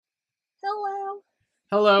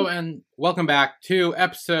Hello and welcome back to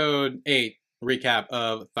episode 8 recap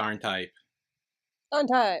of TharnType.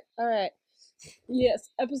 TharnType. All right. Yes,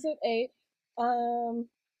 episode 8.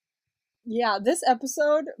 Yeah, this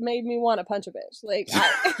episode made me want to punch a bitch. Like,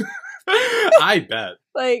 I bet.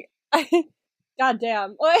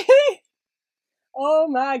 goddamn. Oh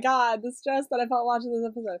my god, the stress that I felt watching this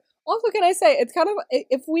episode. Also, can I say, it's kind of,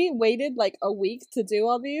 if we waited like a week to do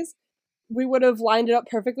all these, we would have lined it up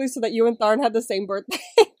perfectly so that you and Tharn had the same birthday.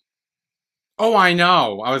 Oh, I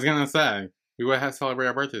know. I was gonna say we would have to celebrate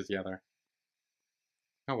our birthdays together.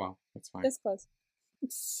 Oh well, that's fine. This close.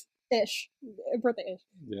 Ish. Birthday-ish.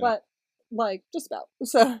 Yeah. But, like, just about.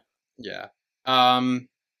 So. Yeah.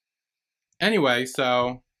 Anyway,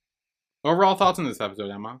 so overall thoughts on this episode,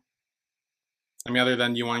 Emma? I mean, other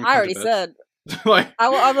than you wanting to I punch already a bitch. said. Like,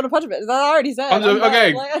 I'm gonna punch a bitch. I already said.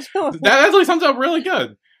 okay. That actually sums up really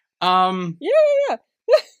good. Yeah.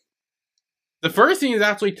 The first scene is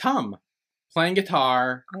actually Tum playing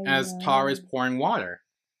guitar as know. Tar is pouring water.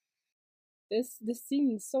 This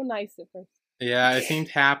scene is so nice at first. Yeah, it seemed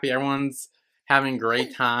happy. Everyone's having a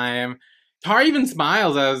great time. Tar even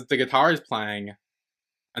smiles as the guitar is playing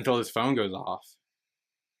until his phone goes off.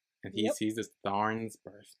 And he sees it's Tharn's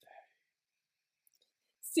birthday.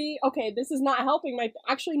 See, okay, this is not helping my...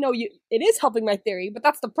 Actually, no, it is helping my theory, but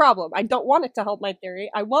that's the problem. I don't want it to help my theory.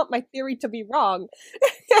 I want my theory to be wrong.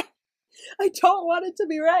 I don't want it to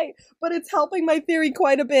be right, but it's helping my theory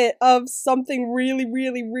quite a bit of something really,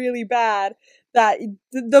 really, really bad. That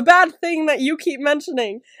the bad thing that you keep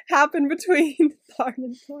mentioning happened between Tharn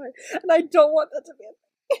and Tar, and I don't want that to be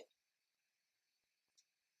a thing.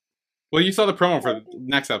 Well, you saw the promo for the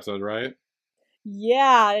next episode, right?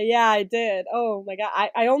 Yeah, I did. Oh my god,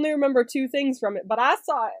 I only remember 2 things from it, but I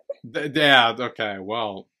saw it. Yeah, okay,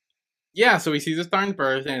 well. Yeah, so he sees his Tharn's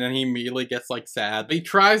birthday, and then he immediately gets, like, sad. But he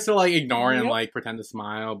tries to, like, ignore it and, like, pretend to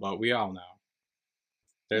smile, but we all know.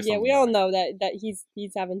 Yeah, we all know that he's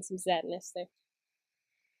having some sadness there.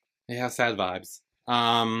 Yeah, sad vibes.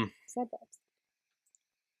 Sad vibes.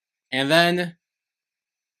 And then,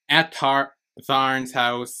 at Tharn's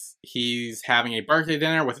house, he's having a birthday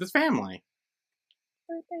dinner with his family.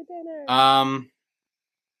 Birthday dinner.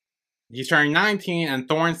 He's turning 19, and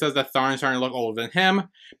Thorn says that Tharn is starting to look older than him,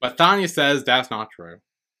 but Thanya says that's not true.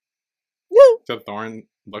 So Thorn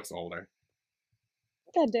looks older.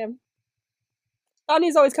 God damn.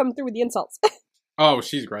 Tanya's always coming through with the insults. Oh,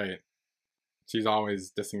 she's great. She's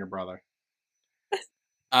always dissing her brother.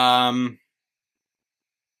 And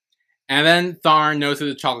then Tharn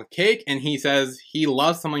notices a chocolate cake, and he says he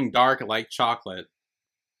loves something dark like chocolate,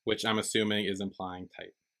 which I'm assuming is implying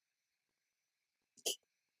type.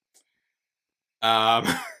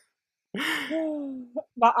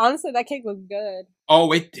 But honestly, that cake was good.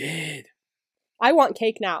 Oh, it did. I want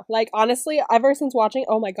cake now. Like, honestly, ever since watching,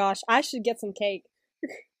 oh my gosh, I should get some cake.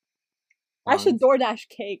 I should DoorDash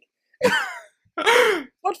cake.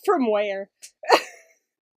 But from where?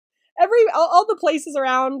 All the places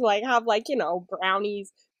around, like, have, like, you know,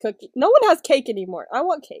 brownies, cookies. No one has cake anymore. I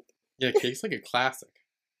want cake. Yeah, cake's like a classic.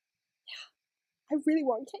 Yeah. I really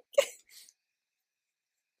want cake.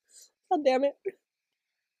 God damn it.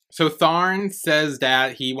 So Tharn says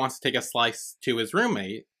that he wants to take a slice to his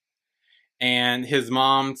roommate, and his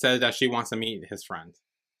mom says that she wants to meet his friend.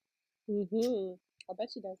 Mm-hmm. I bet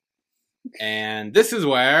she does. And this is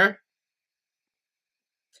where...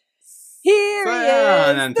 Here he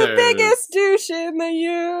is, enters. The biggest douche in the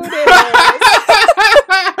universe.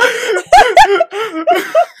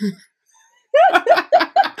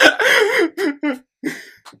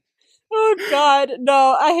 Oh god,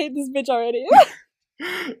 no, I hate this bitch already.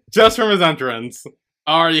 Just from his entrance.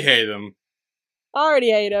 I already hate him. I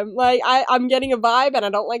already hate him. Like, I'm getting a vibe, and I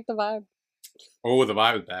don't like the vibe. Oh, the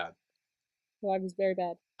vibe is bad. The vibe is very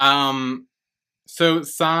bad. So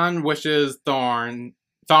San wishes Tharn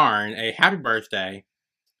a happy birthday,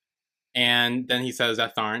 and then he says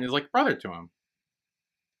that Tharn is like a brother to him.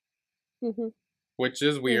 Mm-hmm. Which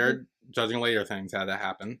is weird, judging later things how that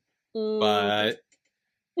happened. Mm-hmm. But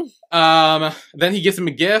then he gives him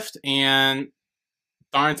a gift, and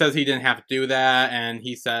Tharn says he didn't have to do that, and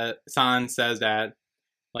San says that,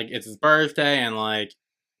 like, it's his birthday, and, like,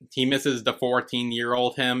 he misses the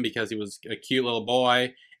 14-year-old him because he was a cute little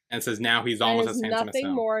boy, and says now he's almost as handsome as him.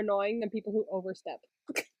 Nothing more annoying than people who overstep.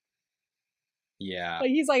 Yeah. Like,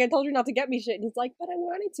 he's like, I told you not to get me shit, and he's like, but I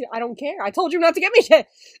wanted to. I don't care. I told you not to get me shit.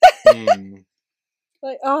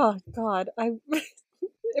 Like, oh, God.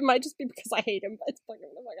 It might just be because I hate him, but it's fucking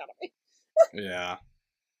the fuck out of me. Yeah.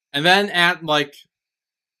 And then at, like,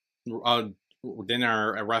 a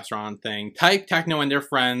dinner, a restaurant thing, Type, Techno, and their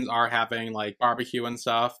friends are having, like, barbecue and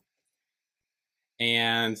stuff.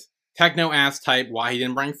 And Techno asks Type why he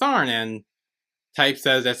didn't bring Tharn, and Type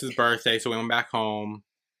says that's his birthday, so he went back home.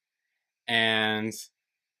 And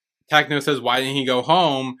Techno says, why didn't he go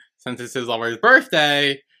home since it's his lover's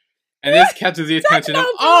birthday? And this catches the attention Techno,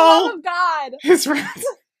 of all of God. his friends.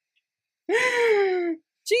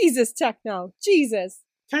 Jesus, Techno. Jesus.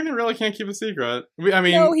 Techno really can't keep a secret. I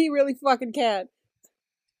mean, no, he really fucking can't.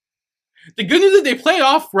 The good news is they play it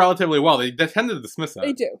off relatively well. They tend to dismiss it.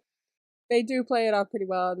 They do. They do play it off pretty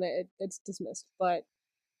well, and it's dismissed. But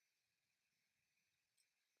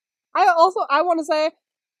I want to say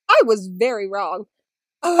I was very wrong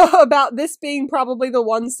about this being probably the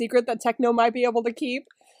one secret that Techno might be able to keep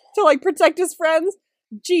to like protect his friends.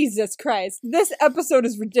 Jesus Christ, this episode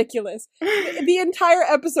is ridiculous. The entire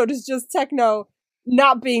episode is just Techno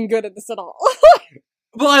not being good at this at all.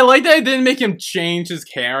 Well, I like that it didn't make him change his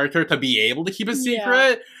character to be able to keep a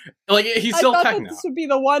secret. Yeah. Like, he's still I thought Techno. That this would be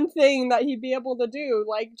the one thing that he'd be able to do,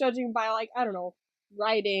 like, judging by, like, I don't know,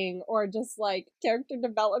 writing or just, like, character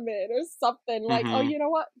development or something. Like, oh, you know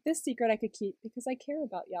what? This secret I could keep because I care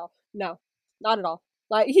about y'all. No, not at all.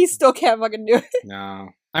 Like, he still can't fucking do it. No.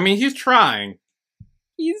 I mean, he's trying.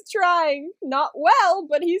 He's trying. Not well,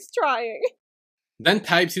 but he's trying. Then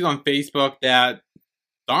Type sees on Facebook that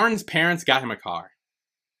Tharn's parents got him a car.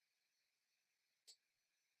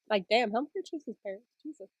 Like, damn, how rich is his parents?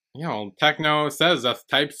 Jesus. Yeah, well, Techno says that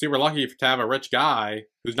Type's super lucky to have a rich guy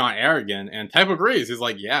who's not arrogant, and Type agrees. He's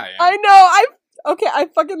like, yeah. I know, I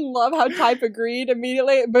fucking love how Type agreed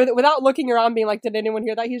immediately, but without looking around being like, did anyone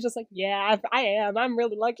hear that? He's just like, yeah, I am. I'm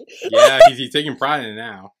really lucky. Yeah, he's taking pride in it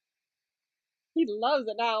now. He loves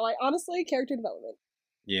it now. Like, honestly, character development.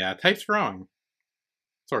 Yeah, Type's growing.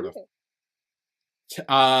 Sort of.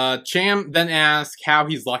 Okay. Cham then asks how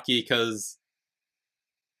he's lucky because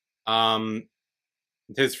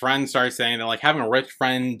his friends start saying that, like, having a rich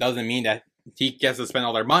friend doesn't mean that he gets to spend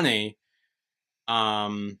all their money.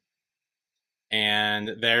 And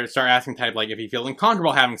they start asking Type, like, if he feels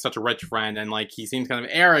uncomfortable having such a rich friend, and, like, he seems kind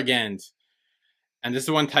of arrogant. And this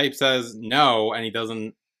is when Type says no, and he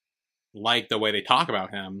doesn't like the way they talk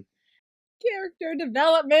about him. Character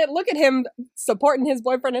development. Look at him supporting his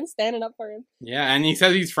boyfriend and standing up for him. Yeah, and he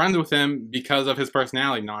says he's friends with him because of his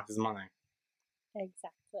personality, not his money.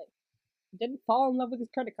 Exactly. Didn't fall in love with his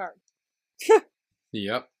credit card.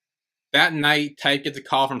 Yep. That night, Type gets a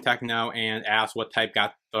call from Techno and asks what Type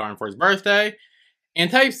got Tharn for his birthday. And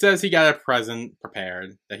Type says he got a present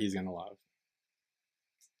prepared that he's gonna love.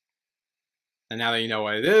 And now that you know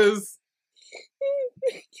what it is,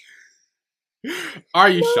 are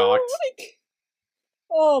you shocked? Like,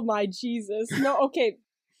 oh my Jesus. No, okay.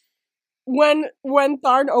 When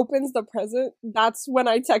Tharn opens the present, that's when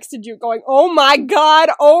I texted you going, oh my god,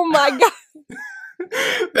 oh my god.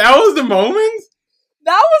 That was the moment?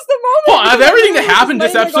 That was the moment. Well, of everything that happened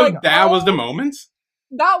this episode, that was the moment?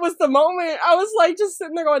 That was the moment. I was like just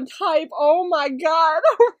sitting there going, Type, oh my god.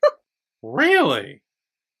 Really?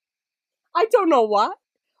 I don't know what,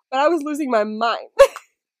 but I was losing my mind.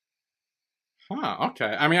 Huh,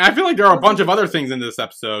 okay. I mean, I feel like there are a bunch of other things in this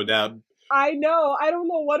episode that... I know. I don't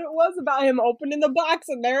know what it was about him opening the box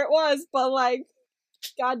and there it was, but like,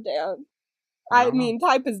 goddamn. I mean,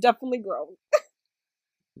 Type has definitely grown.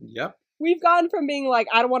 Yep. We've gone from being like,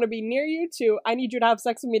 I don't want to be near you, to, I need you to have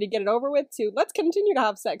sex with me to get it over with, to, let's continue to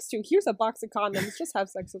have sex, to, here's a box of condoms, just have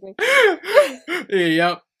sex with me.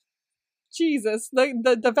 Yep. Jesus,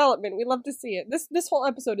 the development, we love to see it. This whole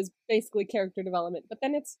episode is basically character development, but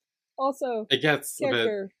then it's also it gets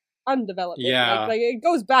character undevelopment. Yeah. Like it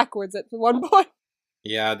goes backwards at one point.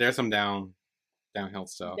 Yeah, there's some downhill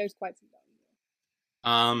stuff. There's quite some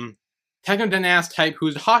downhill. Techno then asks Type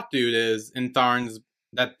who the hot dude is in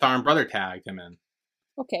that Tharn brother tagged him in.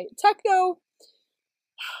 Okay, Techno's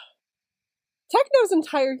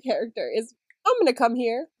entire character is, I'm gonna come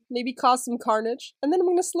here, maybe cause some carnage, and then I'm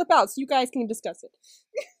gonna slip out so you guys can discuss it.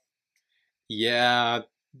 Yeah,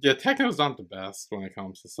 Techno's not the best when it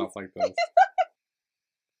comes to stuff like this.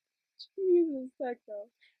 Jesus, Techno.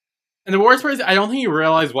 And the worst part is, I don't think he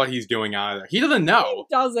realized what he's doing either. He doesn't know.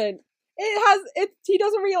 He doesn't. He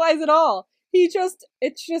doesn't realize at all. It's just,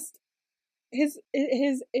 his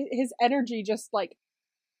energy just, like,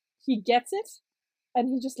 he gets it, and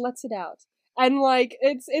he just lets it out. And, like,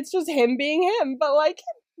 it's just him being him, but, like,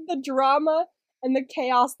 the drama and the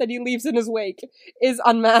chaos that he leaves in his wake is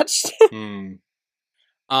unmatched.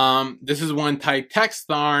 This is when Type texts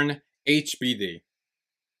Tharn HBD.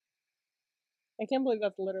 I can't believe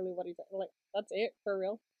that's literally what he said. Like, that's it? For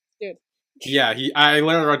real? Dude. Yeah, I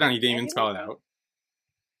literally wrote down, he didn't even spell it out.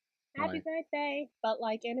 Happy birthday, but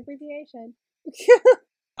like an abbreviation.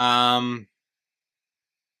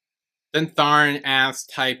 Then Tharn asks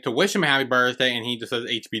Type to wish him a happy birthday, and he just says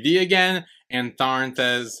HBD again, and Tharn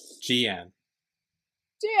says GN.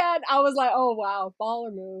 GN! I was like, oh wow,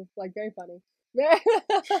 baller move. Like, very funny.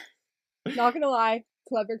 Not gonna lie,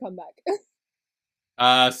 clever comeback.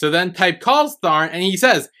 So then Type calls Tharn, and he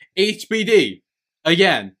says HBD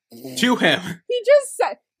again to him. He just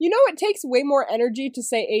said, you know, it takes way more energy to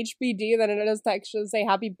say HBD than it does to actually say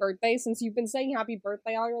happy birthday. Since you've been saying happy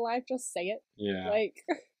birthday all your life, just say it. Yeah. Like,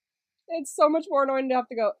 it's so much more annoying to have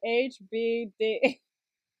to go HBD.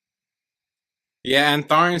 Yeah, and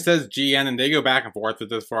Tharn says GN, and they go back and forth with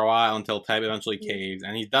this for a while until Type eventually caves,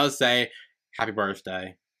 and he does say happy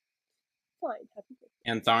birthday. Fine, happy birthday.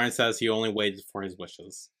 And Tharn says he only waited for his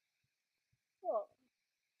wishes. Oh.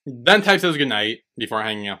 Then Type says goodnight before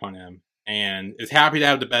hanging up on him, and is happy to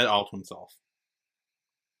have the bed all to himself.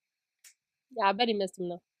 Yeah, I bet he missed him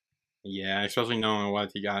though. Yeah, especially knowing what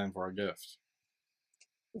he got him for a gift.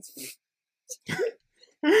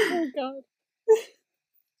 Oh god.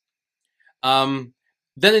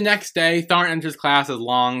 Then the next day, Tharn enters class as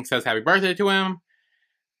Long says happy birthday to him.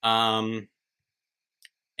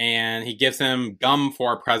 And he gives him gum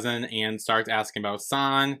for a present and starts asking about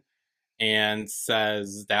San and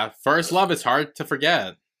says that first love is hard to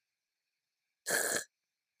forget.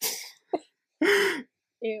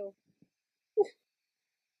 Ew.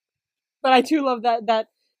 But I do love that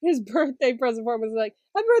his birthday present for him was like,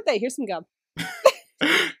 happy birthday, here's some gum.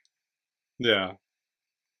 Yeah.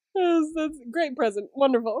 That's a great present.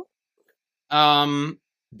 Wonderful.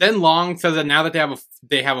 Then Long says that now that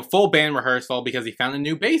they have a full band rehearsal because he found a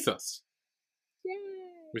new bassist. Yay!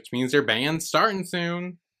 Which means their band's starting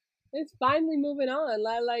soon. It's finally moving on.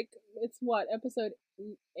 Like it's what, episode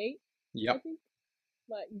 8? Yep. I think?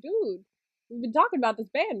 Like, dude, we've been talking about this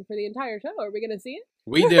band for the entire show. Are we gonna see it?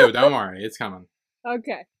 We do, don't worry, it's coming.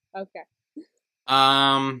 Okay.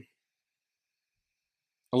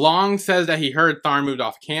 Long says that he heard Tharn moved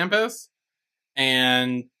off campus,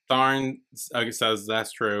 and Tharn says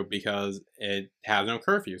that's true because it has no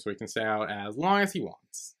curfew, so he can stay out as long as he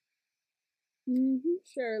wants.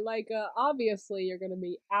 Sure. Like, obviously you're gonna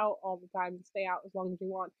be out all the time to stay out as long as you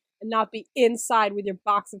want, and not be inside with your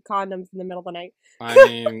box of condoms in the middle of the night.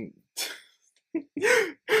 I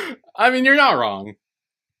mean, you're not wrong.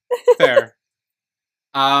 Fair.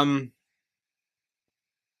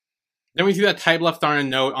 Then we see that Type left Tharn a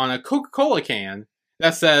note on a Coca-Cola can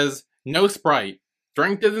that says, "No Sprite.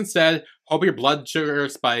 Drink this instead. Hope your blood sugar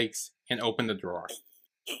spikes, and open the drawer."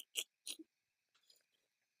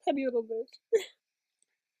 Heavy little bitch.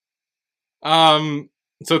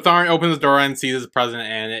 So Tharn opens the door and sees his present,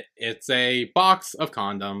 and it's a box of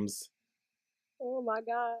condoms. Oh my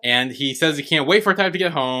god. And he says he can't wait for Type to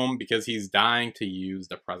get home because he's dying to use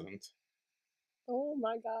the present. Oh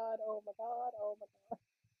my god.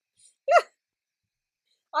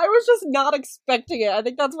 I was just not expecting it. I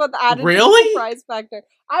think that's what added to the surprise factor.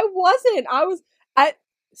 I wasn't. I was at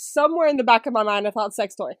somewhere in the back of my mind. I thought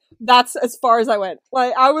sex toy. That's as far as I went.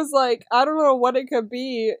 Like, I was like, I don't know what it could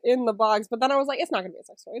be in the box, but then I was like, it's not gonna be a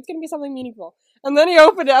sex toy. It's gonna be something meaningful. And then he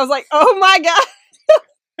opened it. I was like, oh my god.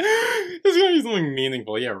 It's gonna be something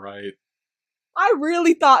meaningful. Yeah, right. I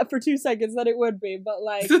really thought for 2 seconds that it would be, but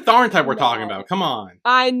like, it's the TharnType we're talking about. Come on.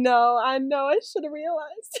 I know. I should have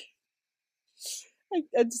realized.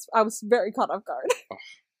 I was very caught off guard.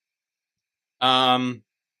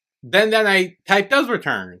 Then that night, Type does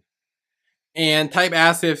return. And Type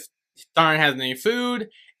asks if Tharn has any food,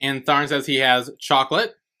 and Tharn says he has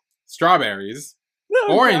chocolate, strawberries,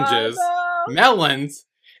 oranges, melons,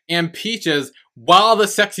 and peaches, while the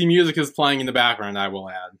sexy music is playing in the background, I will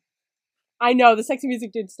add. I know, the sexy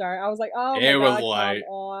music did start. I was like, oh my god, it was light.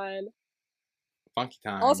 Come on. Funky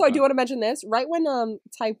time. Also, I do want to mention this. Right when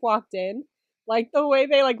Type walked in, like, the way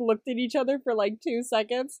they, like, looked at each other for, like, 2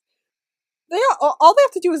 seconds, all they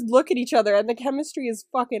have to do is look at each other, and the chemistry is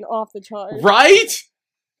fucking off the charts. Right?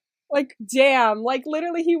 Like, damn. Like,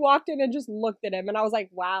 literally, he walked in and just looked at him, and I was like,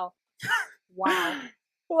 wow. Wow.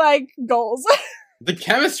 Like, goals. The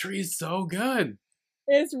chemistry is so good.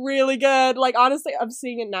 It's really good. Like, honestly, I'm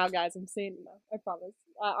seeing it now, guys. I'm seeing it now. I promise.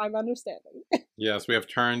 I'm understanding. Yes, we have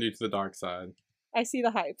turned you to the dark side. I see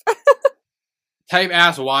the hype. Type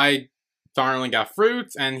asks why Tharn only got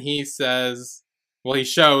fruits, and he says, well, he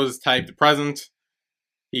shows Type the present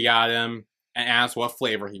he got him, and asks what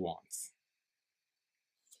flavor he wants.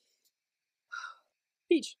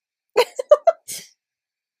 Peach.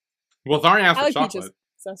 Well, Tharn asked for like chocolate,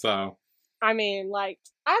 peaches, so. I mean, like,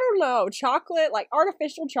 I don't know, chocolate, like,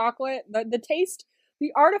 artificial chocolate, the taste,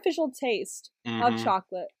 the artificial taste of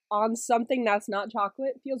chocolate on something that's not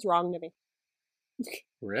chocolate feels wrong to me.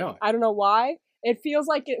 Really? I don't know why. It feels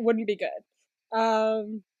like it wouldn't be good.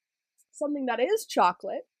 Something that is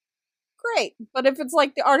chocolate, great. But if it's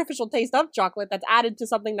like the artificial taste of chocolate that's added to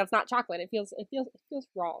something that's not chocolate, it feels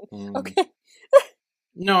wrong. Okay.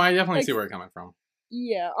 No, I definitely Like, see where you're coming from.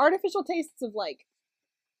 yeah, artificial tastes of like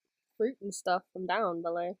fruit and stuff from down,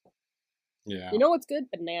 but like, Yeah. you know what's good?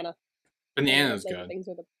 Banana. Banana's Banana good. things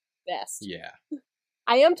are the best. Yeah.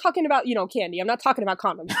 I am talking about, candy. I'm not talking about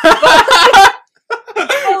condoms.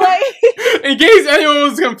 In case anyone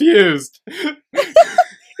was confused. In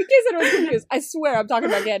case anyone's confused, I swear I'm talking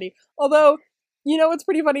about candy. Although, what's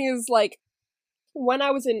pretty funny is like when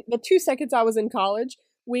I was in the 2 seconds I was in college,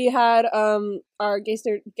 we had our Gay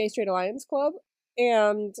Straight Alliance Club,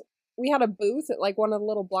 and we had a booth at like one of the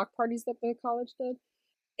little block parties that the college did,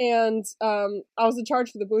 and I was in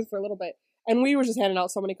charge for the booth for a little bit, and we were just handing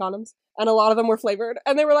out so many condoms, and a lot of them were flavored,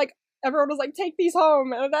 and they were like, everyone was like, take these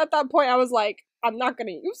home, and at that point I was like, I'm not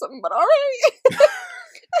gonna use them, but alright.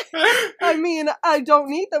 I mean, I don't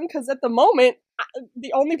need them because at the moment,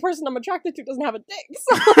 the only person I'm attracted to doesn't have a dick.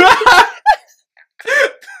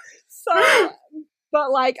 So, but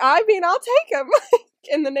like, I mean, I'll take them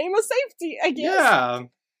in the name of safety, I guess. Yeah.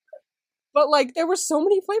 But like, there were so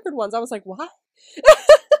many flavored ones. I was like, what?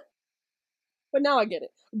 But now I get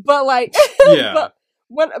it. But like, yeah. But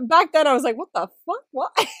when back then I was like, what the fuck?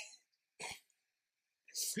 What?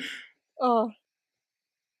 Oh.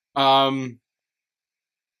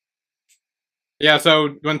 Yeah,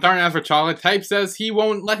 so when Tharn asks for chocolate, Type says he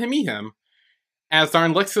won't let him eat him. As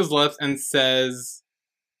Tharn licks his lips and says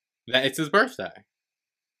that it's his birthday.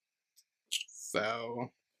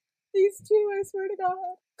 So... These two, I swear to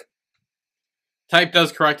God. Type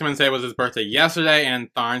does correct him and say it was his birthday yesterday,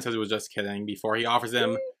 and Tharn says he was just kidding before he offers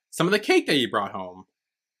him some of the cake that he brought home.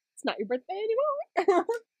 It's not your birthday anymore.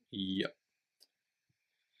 Yep.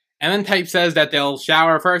 And then Type says that they'll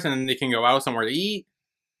shower first and then they can go out somewhere to eat.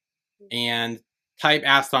 And Type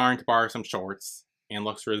asks Tharn to borrow some shorts and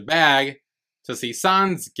looks through his bag to see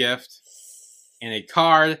San's gift and a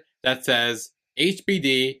card that says,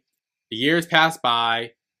 HBD, the years pass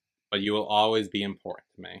by, but you will always be important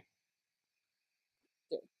to me.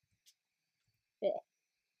 Yeah.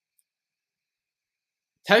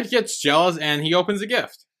 Type gets jealous and he opens a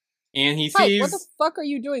gift. And he Type, sees... what the fuck are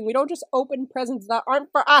you doing? We don't just open presents that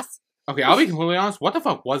aren't for us. Okay, I'll be completely honest. What the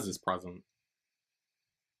fuck was this present?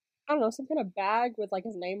 I don't know, some kind of bag with like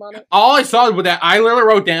his name on it. All I saw was that I literally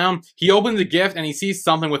wrote down, he opens a gift and he sees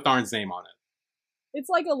something with Tharn's name on it. It's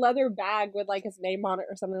like a leather bag with like his name on it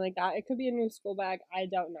or something like that. It could be a new school bag. I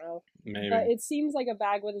don't know. Maybe. But it seems like a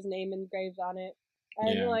bag with his name engraved on it.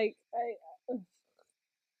 And Yeah. like,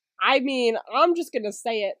 I mean, I'm just gonna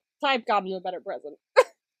say it. Type got him a better present.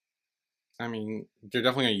 I mean, you're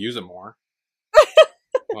definitely gonna use it more.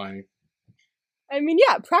 Like, I mean,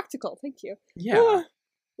 yeah, practical. Thank you. yeah.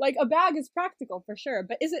 Like, a bag is practical for sure,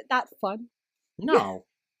 but is it that fun? No.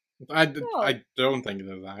 I No. don't think it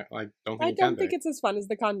is that. I don't think I it can don't think be. it's as fun as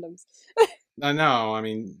the condoms. I know, I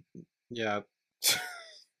mean, yeah.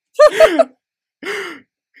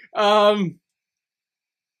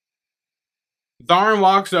 Tharn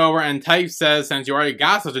walks over and Type says, since you already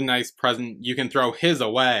got such a nice present, you can throw his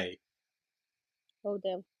away. Oh,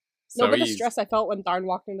 damn. So No, but the stress I felt when Tharn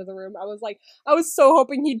walked into the room, I was so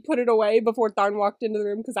hoping he'd put it away before Tharn walked into the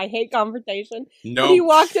room because I hate confrontation. Nope. But he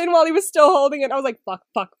walked in while he was still holding it. I was like, fuck,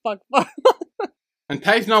 fuck, fuck, fuck. And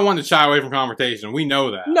Type's not one to shy away from confrontation. We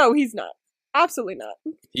know that. No, he's not. Absolutely not.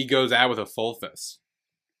 He goes out with a full fist.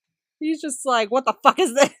 He's just like, what the fuck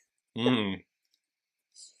is this?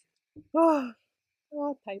 Oh,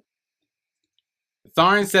 Type.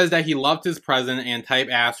 Tharn says that he loved his present, and Type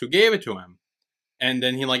asks who gave it to him. And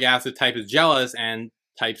then he asks if Type is jealous, and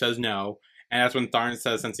Type says no. And that's when Tharn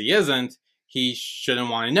says since he isn't, he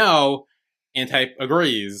shouldn't want to know, and Type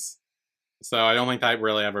agrees. So I don't think Type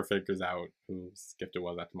really ever figures out whose gift it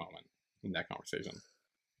was at the moment in that conversation.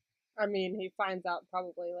 I mean, he finds out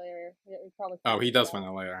probably later. He does find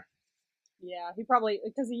out later. Yeah, he probably,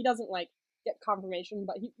 because he doesn't get confirmation,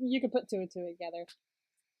 but you could put two and two together.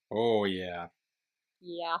 Oh, yeah.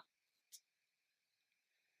 Yeah.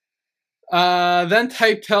 Then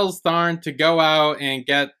Type tells Tharn to go out and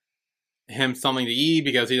get him something to eat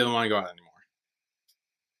because he doesn't want to go out anymore.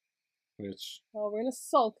 Which... Well, we're gonna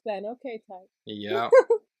sulk then. Okay, Type. Yeah.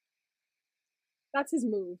 That's his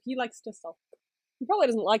move. He likes to sulk. He probably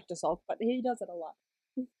doesn't like to sulk, but he does it a lot.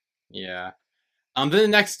 Yeah. Then the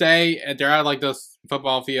next day, they're at this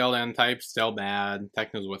football field, and Type's still bad.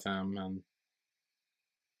 Techno's with him, and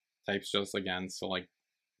Type's just again still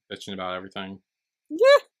bitching about everything.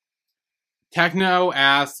 Yeah. Techno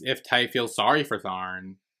asks if Type feels sorry for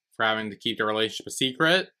Tharn for having to keep the relationship a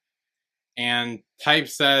secret, And Type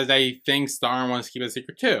says that he thinks Tharn wants to keep it a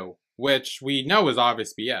secret too, which we know is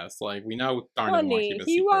obvious BS. Like, we know Tharn doesn't want to keep it a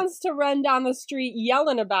He secret. wants to run down the street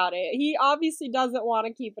yelling about it. He obviously doesn't want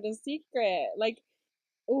to keep it a secret. Like,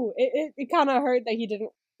 ooh, it kind of hurt that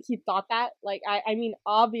he thought that. Like, I mean,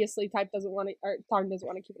 obviously Type doesn't want to, or Tharn doesn't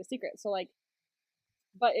want to keep it a secret. So, like,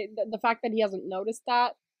 but the fact that he hasn't noticed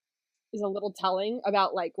that is a little telling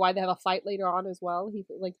about, like, why they have a fight later on as well. He,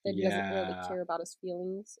 like, that he doesn't really care about his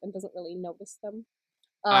feelings and doesn't really notice them.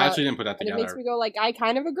 I actually didn't put that and together. it makes me go, like, I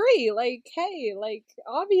kind of agree. Like, hey, like,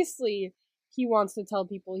 obviously he wants to tell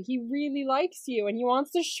people he really likes you and he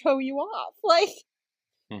wants to show you off. Like,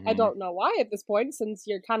 I don't know why at this point, since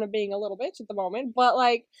you're kind of being a little bitch at the moment, but,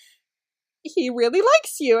 like, he really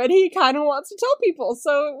likes you and he kind of wants to tell people.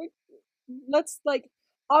 So let's, like,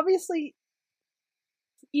 obviously,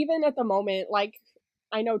 even at the moment, like,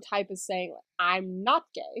 I know Type is saying, like, I'm not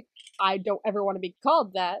gay. I don't ever want to be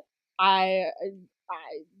called that. I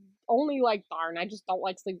only like Tharn. I just don't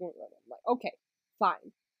like sleeping with women. Like, okay,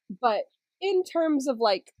 fine. But in terms of,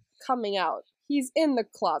 like, coming out, he's in the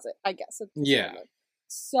closet, I guess. Yeah. Moment.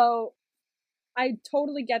 So I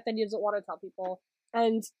totally get that he doesn't want to tell people,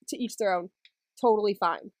 and to each their own. Totally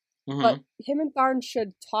fine. But him and Tharn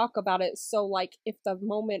should talk about it, so, like, if the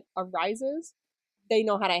moment arises, they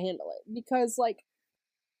know how to handle it. Because, like,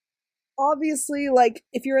 obviously, like,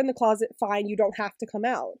 if you're in the closet, fine, you don't have to come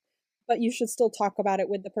out. But you should still talk about it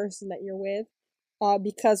with the person that you're with.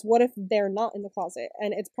 Because what if they're not in the closet?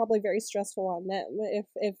 And it's probably very stressful on them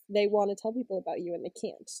if they want to tell people about you and they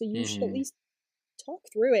can't. So you should at least talk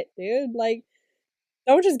through it, dude. Like,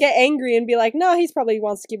 don't just get angry and be like, no, he's probably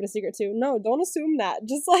wants to keep it a secret too. No, don't assume that.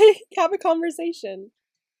 Just, like, have a conversation.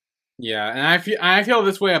 Yeah, and I feel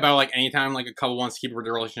this way about, like, anytime, like, a couple wants to keep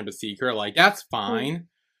their relationship a secret. Like, that's fine.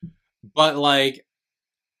 But, like,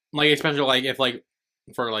 especially, like, if, like,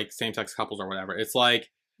 for, like, same-sex couples or whatever, it's like,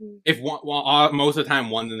 if one, well, most of the time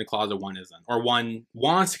one's in the closet, one isn't. Or one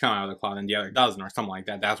wants to come out of the closet and the other doesn't, or something like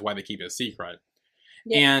that. That's why they keep it a secret.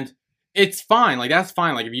 Yeah. And it's fine. Like, that's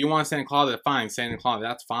fine. Like, if you want to stay in the closet, fine. Stay in the closet,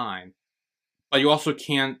 that's fine. But you also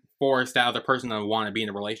can't force that other person to want to be in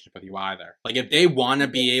a relationship with you either. Like, if they want to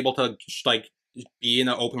be able to, like, be in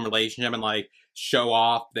an open relationship and, like, show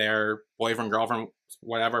off their boyfriend, girlfriend,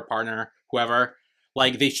 whatever, partner, whoever,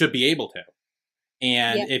 like, they should be able to.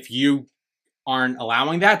 And if you aren't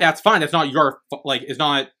allowing that, that's fine. That's not your, like, it's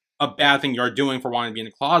not a bad thing you're doing for wanting to be in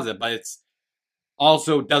the closet, but it's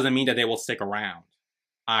also doesn't mean that they will stick around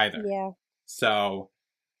either. Yeah. So.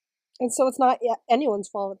 And so it's not anyone's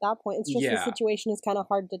fault at that point. It's just the situation is kind of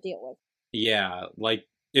hard to deal with. Yeah, like,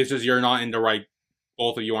 it's just you're not in the right,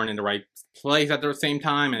 both of you aren't in the right place at the same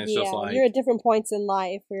time, and it's just like... you're at different points in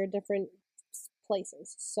life, you're at different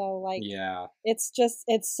places, so, like... Yeah. It's just,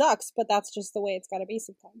 it sucks, but that's just the way it's gotta be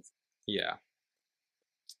sometimes. Yeah.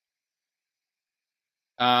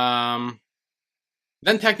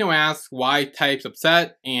 Then Techno asks why Type's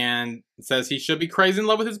upset, and says he should be crazy in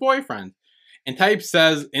love with his boyfriend. And Type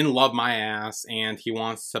says, in love my ass, and he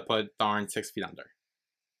wants to put Tharn 6 feet under.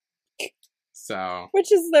 So.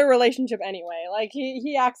 Which is their relationship anyway. Like,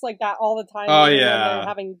 he acts like that all the time. Oh, when yeah. they're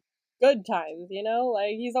having good times, you know?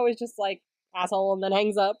 Like, he's always just like, asshole, and then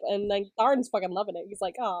hangs up, and then Tharn's fucking loving it. He's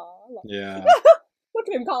like, oh. Yeah. Look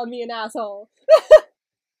at him calling me an asshole.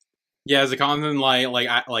 Yeah, is it constant,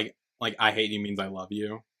 like, I hate you means I love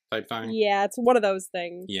you type thing? Yeah, it's one of those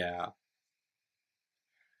things. Yeah.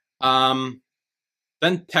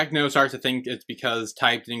 Then Techno starts to think it's because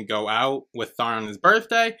Type didn't go out with Tharn on his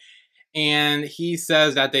birthday, and he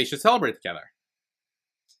says that they should celebrate together.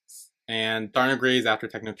 And Tharn agrees after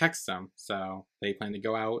Techno texts him, so they plan to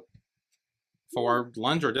go out for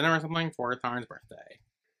lunch or dinner or something for Tharn's birthday.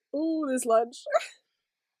 Ooh, this lunch.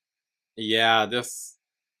 Yeah, this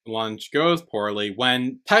lunch goes poorly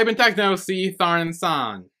when Type and Techno see Tharn and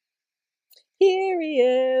San. Here he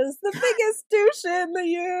is, the biggest douche in the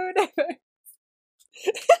universe.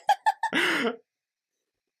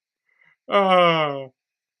 Oh.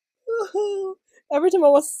 Every time I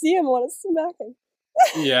want to see him, I want to smack him.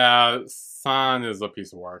 Yeah, San is a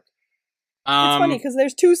piece of work. It's funny because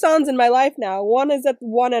there's two Sans in my life now. One is at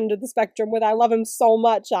one end of the spectrum where I love him so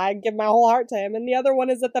much I give my whole heart to him, and the other one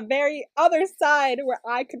is at the very other side where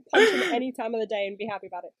I could punch him any time of the day and be happy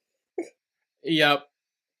about it. Yep.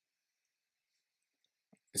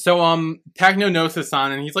 So Techno notices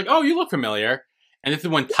San and he's like, "Oh, you look familiar." And this is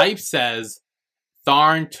when Type says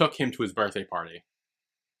Tharn took him to his birthday party.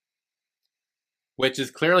 Which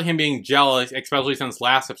is clearly him being jealous, especially since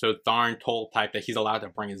last episode Tharn told Type that he's allowed to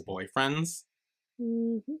bring his boyfriends.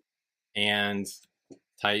 Mm-hmm. And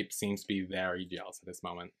Type seems to be very jealous at this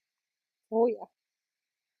moment. Oh, yeah.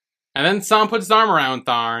 And then San puts his arm around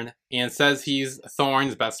Tharn and says he's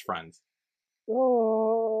Thorn's best friend.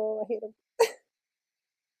 Oh, I hate him.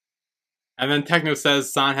 And then Techno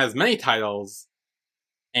says San has many titles,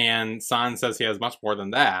 and San says he has much more than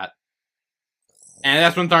that. And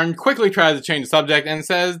that's when Tharn quickly tries to change the subject and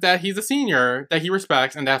says that he's a senior that he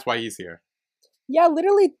respects, and that's why he's here. Yeah,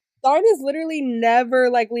 literally, Tharn is literally never,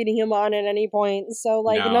 like, leading him on at any point. So,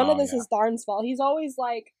 like, none of this is Tharn's fault. He's always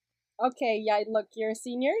like, okay, yeah, look, you're a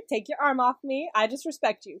senior. Take your arm off me. I just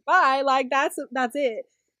respect you. Bye. Like, that's it.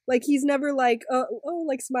 Like, he's never, like,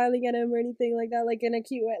 like, smiling at him or anything like that, like, in a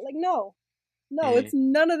cute way. Like, no. No, it's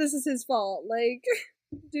none of this is his fault. Like,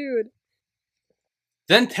 dude.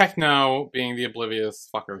 Then Techno, being the oblivious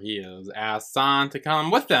fucker he is, asks San to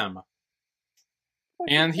come with them.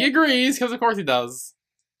 And he agrees, because of course he does.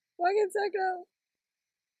 Fucking Techno.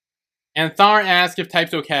 And Tharn asks if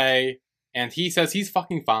Type's okay, and he says he's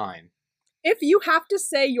fucking fine. If you have to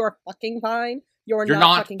say you're fucking fine, you're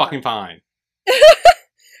not fucking fine.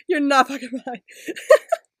 You're not fucking fine.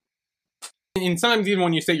 And sometimes even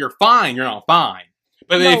when you say you're fine, you're not fine.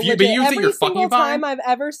 But No, if you legit, say you're fucking fine. every single time I've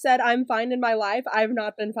ever said I'm fine in my life, I've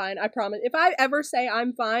not been fine. I promise. If I ever say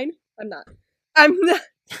I'm fine, I'm not. I'm not.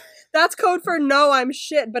 That's code for no, I'm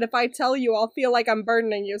shit. But if I tell you, I'll feel like I'm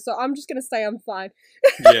burdening you. So I'm just gonna say I'm fine.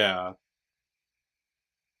 Yeah.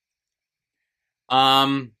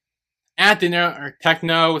 At dinner,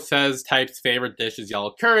 Techno says Type's favorite dish is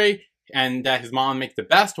yellow curry, and that his mom makes the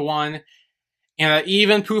best one, and that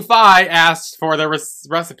even Pufai asks for the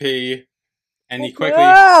recipe, and he quickly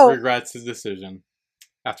regrets his decision.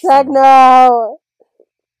 Techno!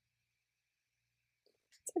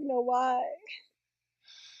 Techno, why?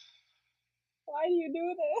 Why do you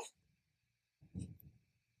do this?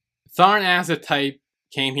 Tharn asks if Type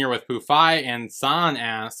came here with Pufai, and San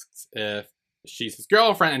asks if she's his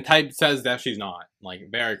girlfriend, and Type says that she's not, like,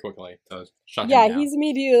 very quickly, to shut him down. Yeah, he's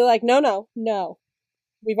immediately like, no.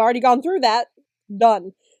 We've already gone through that.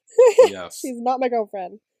 Done. Yes. She's not my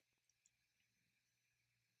girlfriend.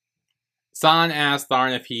 San asked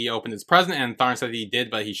Tharn if he opened his present, and Tharn said he did,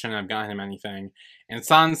 but he shouldn't have gotten him anything. And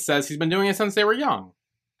San says he's been doing it since they were young.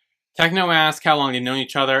 Techno asks how long they've known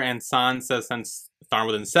each other, and San says since Tharn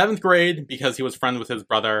was in 7th grade, because he was friends with his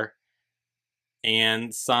brother.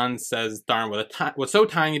 And San says Tharn was so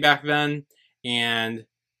tiny back then, and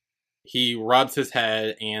he rubs his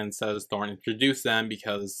head and says Tharn introduced them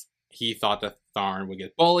because he thought that Tharn would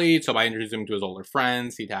get bullied, so by introducing him to his older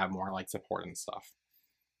friends, he'd have more, like, support and stuff.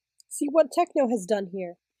 See what Techno has done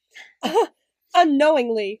here.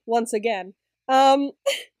 Unknowingly, once again.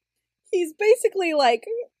 He's basically, like,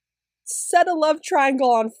 set a love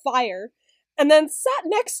triangle on fire, and then sat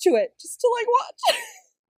next to it, just to, like, watch.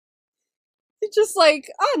 It's just like,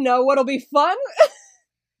 I don't know what'll be fun.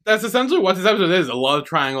 That's essentially what this episode is, a love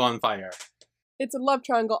triangle on fire. It's a love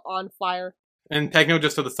triangle on fire. And Techno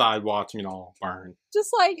just to the side watching it all burn.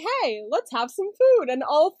 Just like, hey, let's have some food. And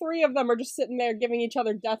all three of them are just sitting there giving each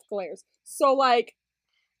other death glares. So, like,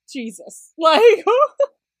 Jesus. Like,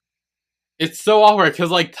 it's so awkward,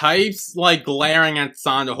 because, like, Type's, like, glaring at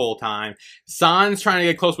San the whole time. San's trying to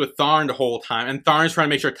get close with Tharn the whole time, and Tharn's trying to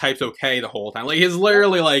make sure Type's okay the whole time. Like, it's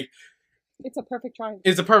literally, like... It's a perfect triangle.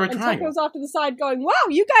 It's a perfect triangle. And Techno's off to the side going, wow,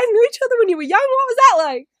 you guys knew each other when you were young? What was that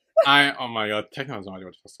like? Oh my god, Techno has no idea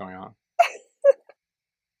what's going on.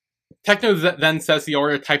 Techno then says he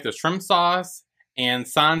ordered Type the shrimp sauce, and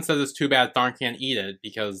San says it's too bad Tharn can't eat it,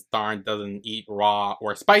 because Tharn doesn't eat raw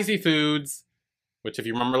or spicy foods, which if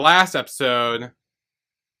you remember last episode,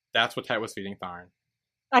 that's what Type was feeding Tharn.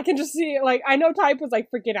 I can just see, like, I know Type was, like,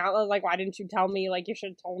 freaking out, like, why didn't you tell me, like, you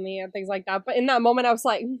should have told me, and things like that, but in that moment I was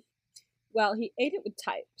like, well, he ate it with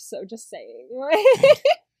Type, so just saying.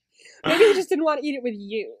 Maybe he just didn't want to eat it with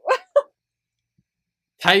you.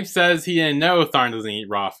 Type says he didn't know Tharn doesn't eat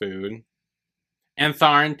raw food. And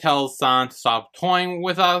Tharn tells San to stop toying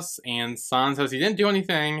with us, and San says he didn't do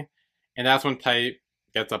anything, and that's when Type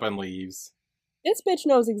gets up and leaves. This bitch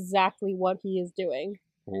knows exactly what he is doing.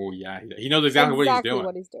 Oh yeah, he knows exactly what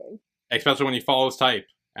he's doing. Especially when he follows Type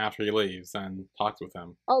after he leaves and talks with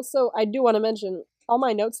him. Also, I do want to mention all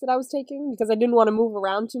my notes that I was taking, because I didn't want to move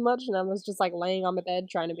around too much, and I was just, like, laying on the bed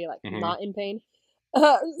trying to be, like, not in pain.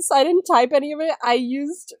 So I didn't type any of it. I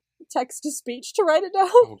used text-to-speech to write it down.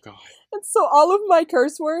 Oh, God. And so all of my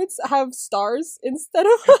curse words have stars instead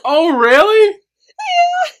of... Oh, really?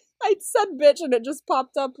 Yeah! I said bitch, and it just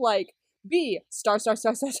popped up, like, B, star.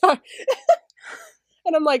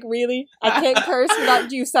 And I'm like, really? I can't curse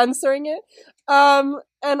without you censoring it?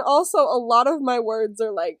 And also, a lot of my words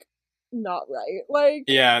are, like, not right. Like,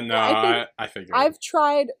 yeah, no, I figured. I've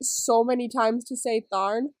tried so many times to say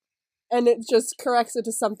Tharn, and it just corrects it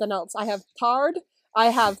to something else. I have Tard, I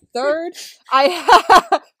have Third,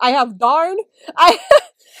 I have Darn,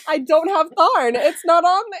 I don't have Tharn. It's not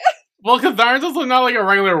on there. Well, because Tharn's also not like a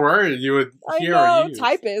regular word you would hear or use.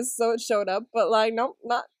 Type is, so it showed up, but like, nope,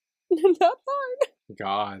 not Tharn.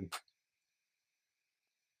 God.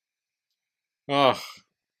 Ugh.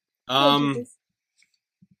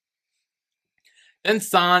 Then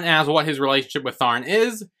San asks what his relationship with Tharn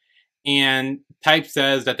is, and Type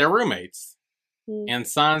says that they're roommates. And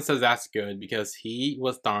San says that's good because he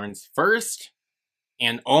was Tharn's first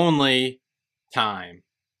and only time.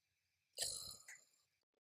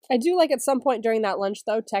 I do like at some point during that lunch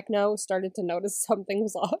though, Techno started to notice something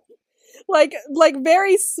was off. like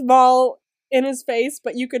very small in his face,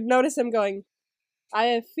 but you could notice him going,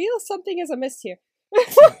 I feel something is amiss here.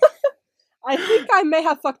 I think I may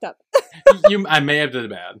have fucked up. I may have done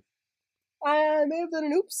bad. I may have done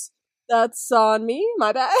an oops. That's on me,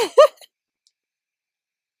 my bad.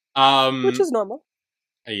 Which is normal.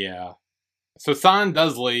 Yeah. So San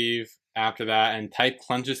does leave after that, and Type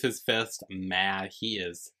clenches his fist. Mad he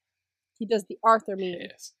is. He does the Arthur meme.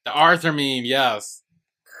 Yes. The Arthur meme, yes.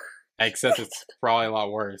 Except it's probably a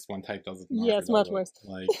lot worse when Type does it. Yeah, it's much worse.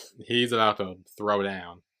 Like, he's about to throw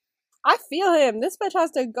down. I feel him. This bitch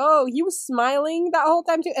has to go. He was smiling that whole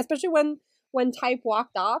time too, especially when Type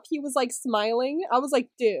walked off. He was like smiling. I was like,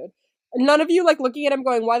 dude. None of you like looking at him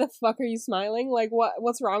going, why the fuck are you smiling? Like,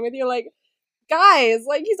 what's wrong with you? Like, guys,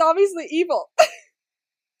 like, he's obviously evil.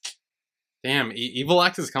 Damn, Evil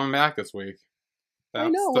X is coming back this week. That's I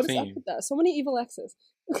know, what is theme. up with that? So many evil X's.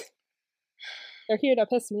 They're here to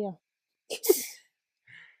piss me off.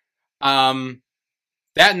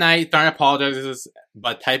 That night, Tharn apologizes,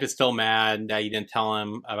 but Type is still mad that he didn't tell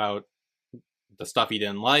him about the stuff he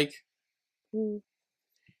didn't like.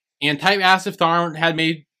 And Type asks if Tharn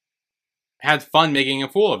had fun making a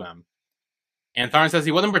fool of him. And Tharn says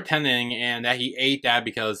he wasn't pretending and that he ate that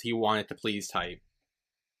because he wanted to please Type.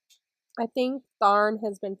 I think Tharn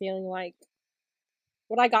has been feeling like,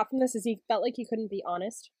 what I got from this is he felt like he couldn't be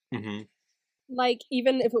honest. Mm-hmm. Like,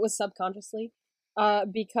 even if it was subconsciously,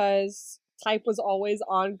 because Type was always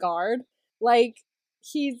on guard. Like,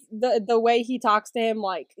 he's, the way he talks to him,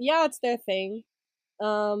 like, yeah, it's their thing.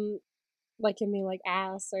 Like, him being like,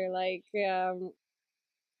 ass, or like,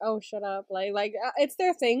 oh, shut up. Like, it's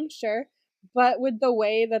their thing, sure. But with the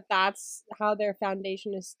way that that's how their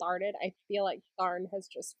foundation is started, I feel like Tharn has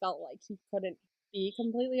just felt like he couldn't be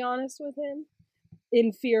completely honest with him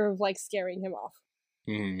in fear of, like, scaring him off.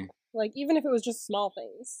 Mm. Like, even if it was just small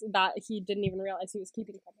things that he didn't even realize he was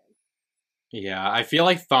keeping from him. Yeah, I feel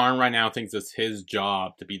like Tharn right now thinks it's his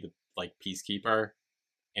job to be the, like, peacekeeper.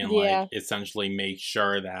 And, like, essentially make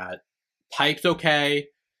sure that Type's okay.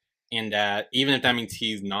 And that even if that means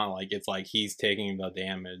he's not, like, it's like he's taking the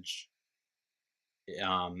damage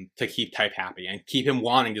to keep Type happy and keep him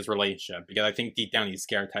wanting this relationship. Because I think deep down he's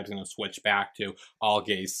scared Type's going to switch back to all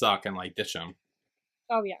gays suck and, like, ditch him.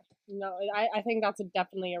 Oh, yeah. No, I think that's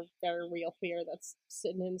definitely a very real fear that's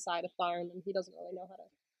sitting inside of Tharn, and he doesn't really know how to,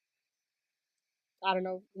 I don't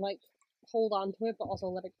know, like, hold on to it, but also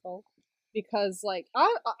let it go. Because, like,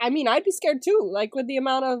 I mean, I'd be scared too, like, with the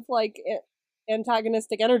amount of, like,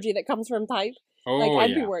 antagonistic energy that comes from Type. Oh, like,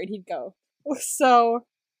 I'd be worried he'd go. So,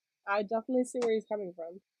 I definitely see where he's coming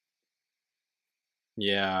from.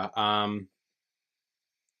 Yeah, and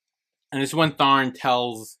it's when Tharn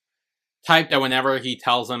tells Type that whenever he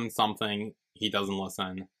tells him something, he doesn't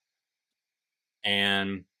listen.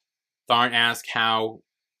 And Tharn asks how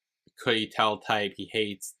could he tell Type he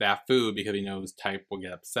hates that food because he knows Type will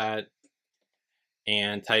get upset.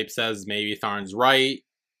 And Type says maybe Tharn's right,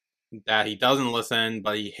 that he doesn't listen,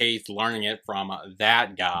 but he hates learning it from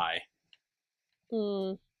that guy.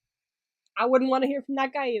 I wouldn't want to hear from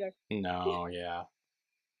that guy either. No, yeah.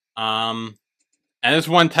 And this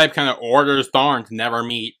one Type kind of orders Tharn to never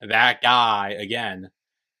meet that guy again.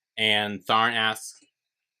 And Tharn asks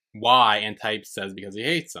why, and Type says because he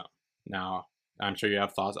hates him. Now, I'm sure you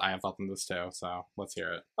have thoughts. I have thoughts on this too, so let's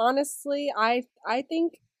hear it. Honestly, I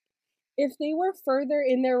think if they were further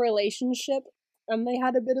in their relationship and they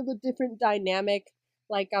had a bit of a different dynamic,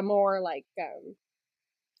 like a more like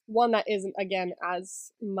one that isn't again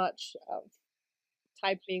as much of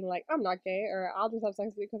Type being like, I'm not gay, or I'll just have sex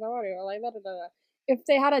with you because I want to, or like da da da. If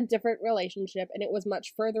they had a different relationship and it was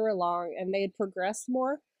much further along and they had progressed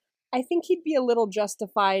more, I think he'd be a little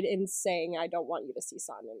justified in saying, I don't want you to see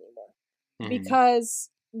San anymore. Mm-hmm.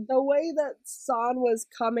 Because the way that San was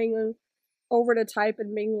coming over to Type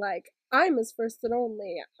and being like, I'm his first and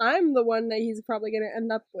only, I'm the one that he's probably going to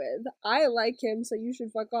end up with, I like him, so you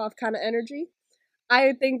should fuck off kind of energy,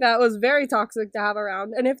 I think that was very toxic to have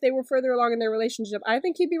around. And if they were further along in their relationship, I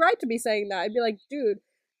think he'd be right to be saying that. I'd be like, dude,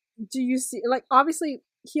 do you see? Like, obviously,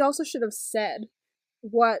 he also should have said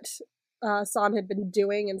what San had been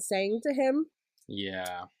doing and saying to him.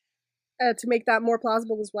 Yeah. To make that more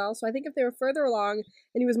plausible as well. So I think if they were further along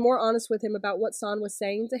and he was more honest with him about what San was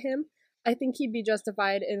saying to him, I think he'd be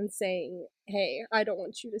justified in saying, hey, I don't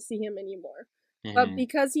want you to see him anymore. Mm-hmm. But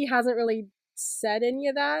because he hasn't really said any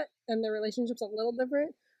of that, and their relationship's a little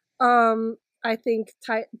different, I think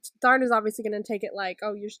Tharn is obviously going to take it like,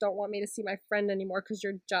 oh, you just don't want me to see my friend anymore because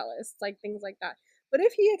you're jealous, like things like that. But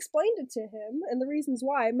if he explained it to him and the reasons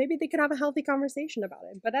why, maybe they could have a healthy conversation about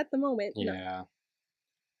it. But at the moment, yeah.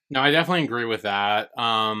 No, I definitely agree with that.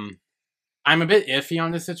 I'm a bit iffy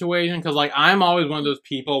on this situation because, like, I'm always one of those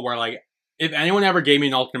people where, like, if anyone ever gave me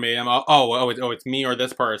an ultimatum, it's me or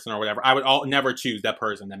this person or whatever, I would never choose that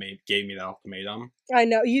person that gave me the ultimatum. I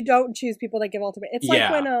know you don't choose people that give ultimatum. It's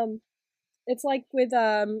like when it's like with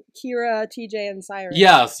Kira, TJ, and Cyrus.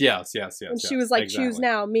 Yes. And she was like, exactly. Choose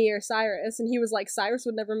now, me or Cyrus, and he was like, Cyrus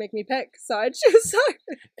would never make me pick, so I'd choose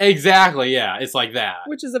Cyrus. Exactly. Yeah, it's like that.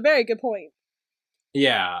 Which is a very good point.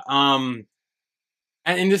 Yeah. And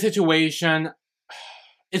in this situation,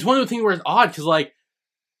 it's one of those things where it's odd because, like,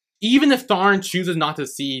 even if Tharn chooses not to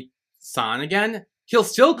see San again, he'll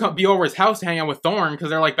still be over his house to hang out with Thorn because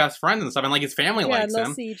they're like best friends and stuff, and like his family likes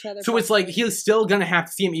him. See each other. So it's like he's still gonna have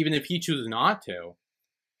to see him even if he chooses not to.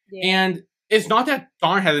 Yeah. And it's not that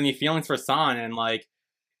Tharn has any feelings for San, and like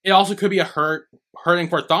it also could be a hurting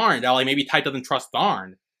for Tharn that like maybe Type doesn't trust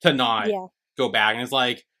Tharn to not go back, and it's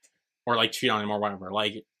like. Or, like, cheat on him or whatever.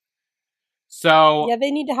 Like, so... Yeah, they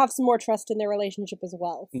need to have some more trust in their relationship as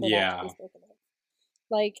well. For that to be spoken of.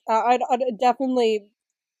 Like, I definitely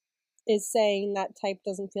is saying that Type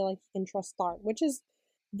doesn't feel like he can trust Tharn, which is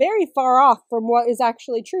very far off from what is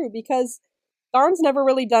actually true, because Tharn's never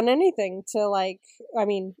really done anything to, like... I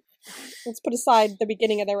mean, let's put aside the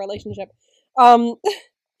beginning of their relationship.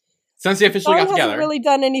 Since they officially got together. Hasn't really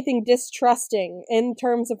done anything distrusting in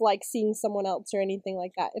terms of, like, seeing someone else or anything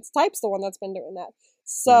like that. It's Type's the one that's been doing that.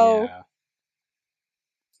 So... Yeah.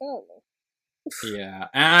 I don't know. Yeah.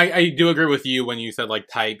 And I do agree with you when you said, like,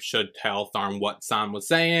 Type should tell Tharn what San was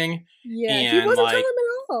saying. Yeah, and, he wasn't telling him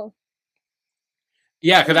at all.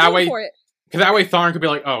 Yeah, because that way... Because that way Tharn could be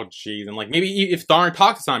like, oh, jeez. And, like, maybe if Tharn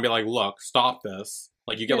talks to San, be like, look, stop this.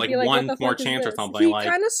 Like, you get, like one more chance or something. He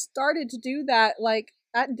kind of started to do that, like,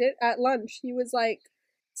 at lunch. He was like,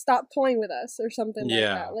 stop toying with us or something like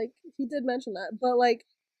that. Like, he did mention that. But, like,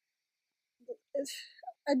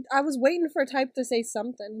 I was waiting for Type to say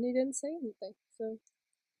something, and he didn't say anything. So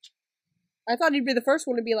I thought he'd be the first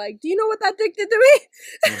one to be like, do you know what that dick did to me?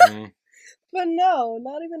 Mm-hmm. But no,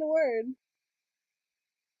 not even a word.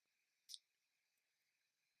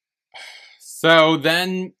 So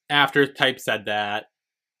then, after Type said that,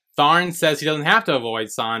 Tharn says he doesn't have to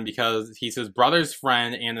avoid San because he's his brother's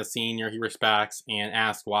friend and a senior he respects, and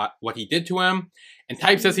asks what he did to him. And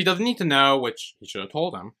Type says he doesn't need to know, which he should have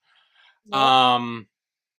told him. Yep.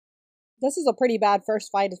 This is a pretty bad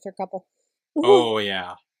first fight for a couple. Oh,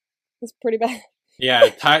 yeah. It's pretty bad. Yeah,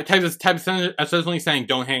 Type is essentially saying,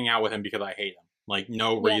 don't hang out with him because I hate him. Like,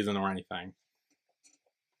 no reason or anything.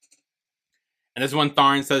 And this is when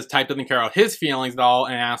Tharn says Type doesn't care about his feelings at all,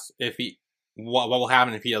 and asks if what will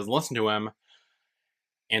happen if he doesn't listen to him.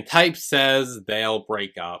 And Type says they'll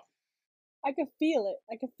break up. I could feel it.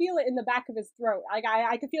 I could feel it in the back of his throat. Like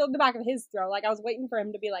I could feel it in the back of his throat. Like I was waiting for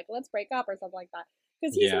him to be like, let's break up or something like that.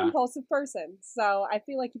 Because he's an impulsive person. So I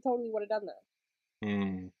feel like he totally would have done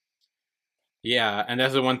that. Yeah, and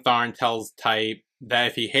this is when Tharn tells Type that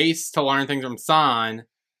if he hates to learn things from San,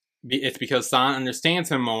 it's because San understands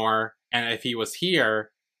him more, and if he was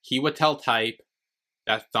here, he would tell Type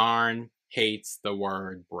that Tharn hates the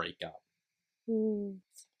word breakup.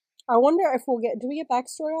 I wonder if do we get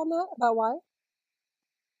backstory on that? About why?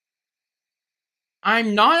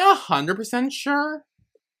 I'm not 100% sure.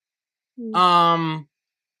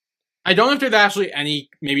 I don't know if there's actually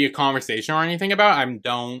maybe a conversation or anything about it. I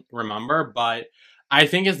don't remember, but I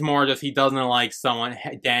think it's more just he doesn't like someone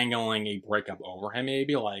dangling a breakup over him,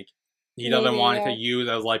 maybe. Like, he doesn't want it to use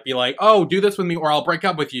as, like, be like, oh, do this with me or I'll break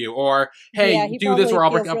up with you. Or, hey, do this or I'll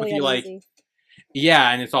break up with you. Like, yeah,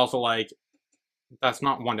 and it's also like, that's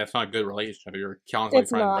not a good relationship. You're constantly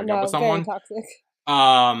trying to break up with someone. Very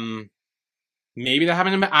toxic. Maybe that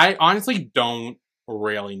happened to me. I honestly don't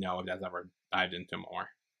really know if that's ever dived into more.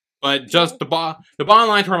 But just the bottom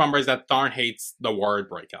line to remember is that Tharn hates the word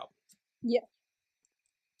breakup. Yeah.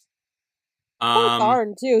 Poor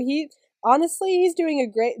Tharn too.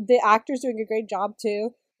 The actor's doing a great job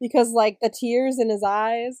too, because like the tears in his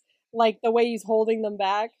eyes Like the way he's holding them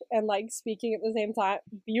back and like speaking at the same time,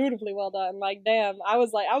 beautifully well done. Like, damn, I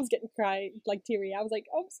was getting like teary. I was like,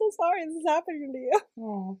 I'm so sorry this is happening to you.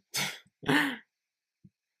 Oh.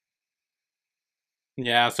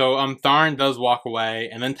 Yeah, so Tharn does walk away,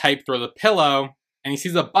 and then Type throws a pillow, and he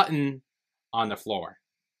sees a button on the floor.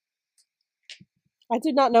 I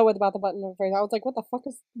did not know about the button at first. I was like, what the fuck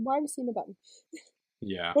is, why am I seeing a button?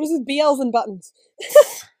 Yeah. What is this BLs and buttons?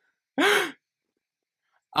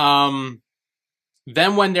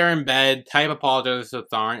 Then when they're in bed, Type apologizes to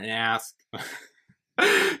Tharn and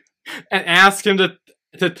asks him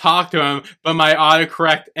to talk to him, but my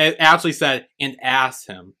autocorrect it actually said and asked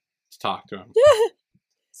him to talk to him.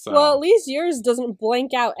 So. Well, at least yours doesn't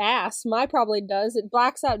blank out ass. Mine probably does. It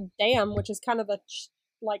blacks out damn, which is kind of the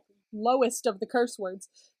like lowest of the curse words.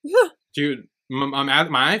 Dude,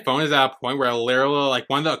 my phone is at a point where literally like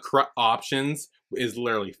one of the correct options is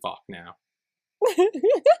literally fuck now.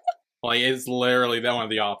 Like, it's literally that one of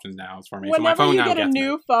the options now is for me. Whenever so my phone you now get a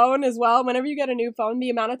new it. phone as well, whenever you get a new phone, the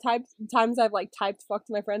amount of times I've like typed fuck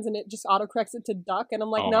to my friends and it just autocorrects it to duck, and I'm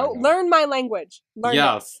like, no, learn my language. Learn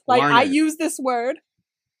it. Like, I use this word.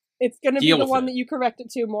 It's gonna be the one that you correct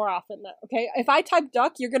it to more often, though. Okay, if I type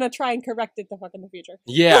duck, you're gonna try and correct it to fuck in the future.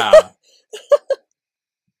 Yeah.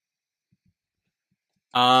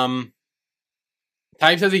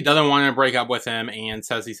 Type says he doesn't want to break up with him and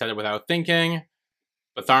says he said it without thinking,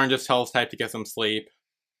 but Tharn just tells Type to get some sleep,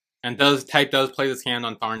 and Type does place his hand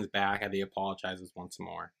on Tharn's back as he apologizes once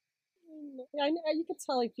more. You could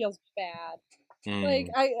tell he feels bad. Like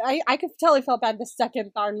I could tell he felt bad the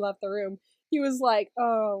second Tharn left the room. He was like,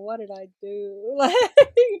 "Oh, what did I do?" Like,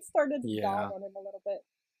 he started to dog on him a little bit.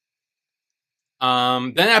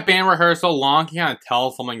 Then at band rehearsal, Long can kind of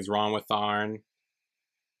tell something's wrong with Tharn.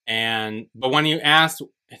 But when you ask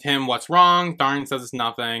him what's wrong, Tharn says it's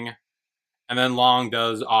nothing. And then Long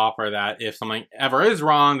does offer that if something ever is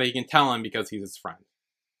wrong, that he can tell him because he's his friend.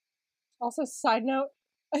 Also, side note,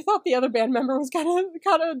 I thought the other band member was kind of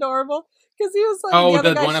adorable because he was like, oh, the other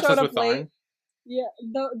the guy one showed up up late. Tharn? Yeah,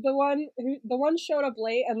 the one showed up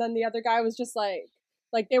late, and then the other guy was just like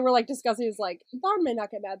they were like discussing. He's like, Tharn may not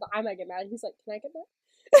get mad, but I might get mad. He's like, can I get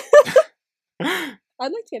mad?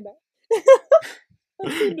 I'd like to get mad.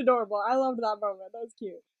 That seemed adorable. I loved that moment. That was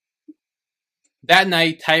cute. That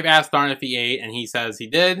night, Type asked Tharn if he ate, and he says he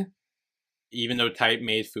did, even though Type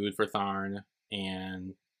made food for Tharn,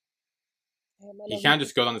 and he kind of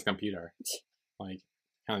just goes on his computer, like,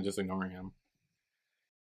 kind of just ignoring him.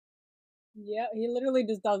 Yeah, he literally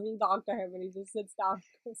just doesn't talk to him, and he just sits down.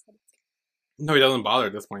 No, he doesn't bother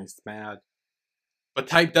at this point. He's mad. But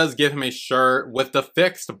Type does give him a shirt with the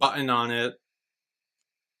fixed button on it.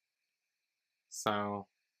 So,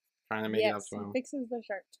 trying to make it up to him. He fixes the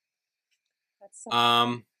shirt. That's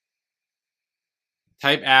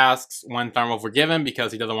Type asks when Tharn will forgive him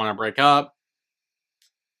because he doesn't want to break up.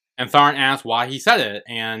 And Tharn asks why he said it.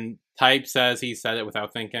 And Type says he said it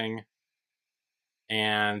without thinking.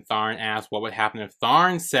 And Tharn asks what would happen if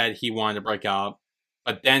Tharn said he wanted to break up.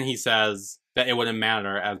 But then he says that it wouldn't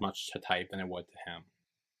matter as much to Type than it would to him.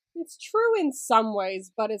 It's true in some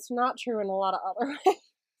ways, but it's not true in a lot of other ways.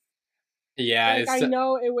 Yeah. Like, I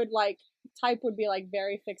know it would, like, Type would be, like,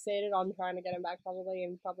 very fixated on trying to get him back, probably,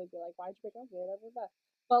 and probably be like, why'd you break up with me?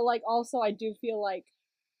 But, like, also, I do feel like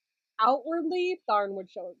outwardly, Tharn would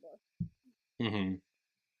show it more. Mm-hmm.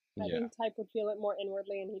 I think Type would feel it more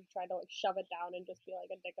inwardly, and he'd try to, like, shove it down and just be, like,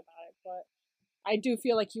 a dick about it. But I do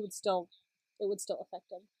feel like it would still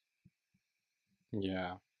affect him.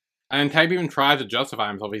 Yeah. And Type even tries to justify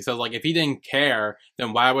himself. He says, like, if he didn't care,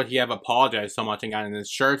 then why would he have apologized so much and gotten his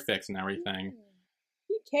shirt fixed and everything?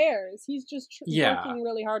 He cares. He's just working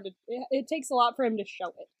really hard to... It takes a lot for him to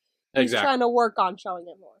show it. He's trying to work on showing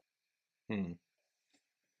it more.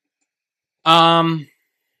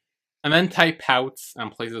 And then Type pouts and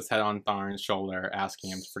places his head on Tharn's shoulder,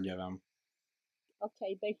 asking him to forgive him.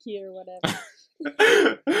 Okay, thank you, or whatever.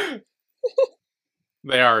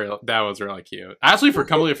 That was really cute. I actually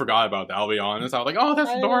completely forgot about that, I'll be honest. I was like, oh, that's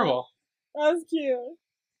adorable. That was cute.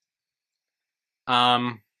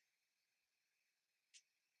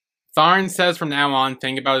 Tharn says from now on,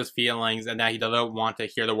 think about his feelings and that he doesn't want to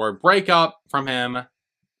hear the word breakup from him.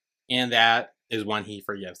 And that is when he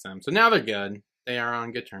forgives him. So now they're good. They are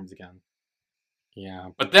on good terms again. Yeah.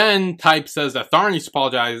 But then Type says that Tharn needs to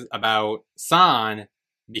apologize about San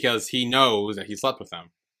because he knows that he slept with him.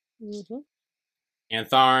 Mm-hmm. And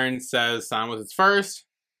Tharn says San was his first,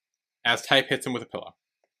 as Type hits him with a pillow.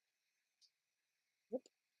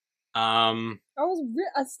 I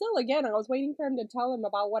was still, again, I was waiting for him to tell him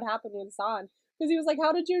about what happened with San. Because he was like,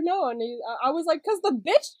 how did you know? And I was like, because the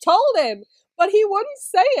bitch told him. But he wouldn't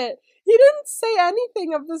say it. He didn't say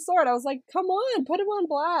anything of the sort. I was like, come on, put him on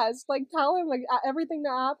blast. Like, tell him like everything that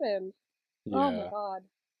happened. Yeah. Oh my god.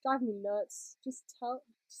 Drive me nuts. Just tell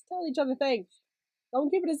each other things. Don't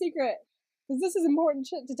keep it a secret. Because this is important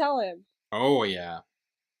shit to tell him. Oh, yeah.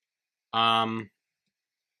 Tharn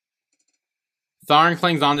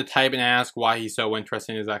clings on to Type and asks why he's so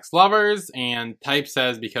interested in his ex-lovers, and Type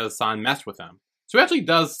says because San messed with him. So he actually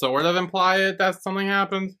does sort of imply it that something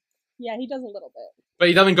happened. Yeah, he does a little bit. But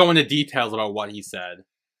he doesn't go into details about what he said.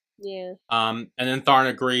 Yeah. And then Tharn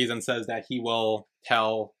agrees and says that he will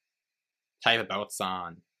tell Type about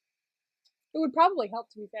San. It would probably help,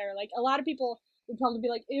 to be fair. Like, a lot of people would probably be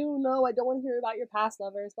like, ew, no, I don't want to hear about your past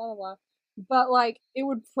lovers, blah, blah, blah. But, like, it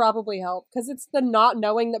would probably help, because it's the not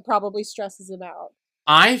knowing that probably stresses him out.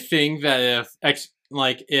 I think that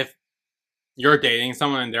if you're dating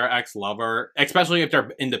someone and their ex-lover, especially if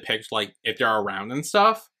they're in the picture, like, if they're around and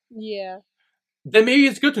stuff, yeah, then maybe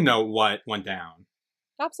it's good to know what went down.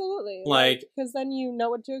 Absolutely. Like, because then you know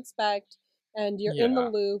what to expect, and you're in the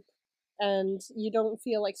loop, and you don't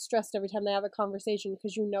feel, like, stressed every time they have a conversation,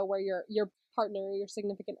 because you know where your partner or your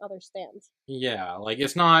significant other stands. Yeah, like,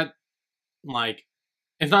 it's not,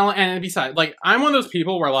 and besides, like, I'm one of those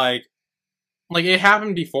people where, like, it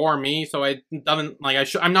happened before me, so it doesn't, like,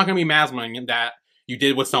 I'm not gonna be mad when that you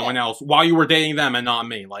did with someone else while you were dating them and not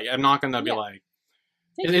me. Like, I'm not gonna be like...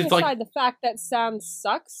 Taking aside the fact that Sam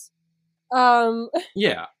sucks,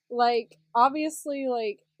 yeah. Like, obviously,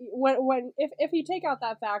 like, if you take out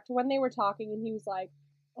that fact, when they were talking and he was like,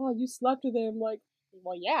 oh, you slept with him, like,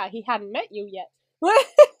 well, yeah, he hadn't met you yet.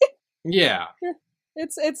 Yeah.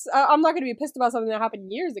 It's I'm not gonna be pissed about something that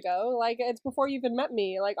happened years ago. Like, it's before you even met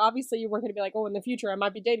me. Like, obviously you weren't gonna be like, oh, in the future I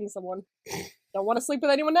might be dating someone. Don't want to sleep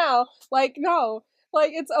with anyone now. Like, no.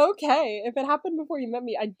 Like, it's okay. If it happened before you met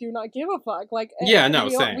me, I do not give a fuck. Like, yeah, no,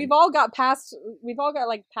 same. We've all got past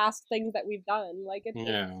things that we've done. Like,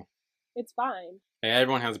 it's fine. Hey,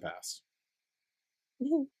 everyone has a past.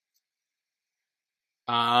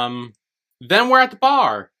 Then we're at the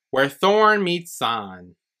bar, where Thorn meets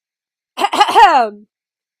San.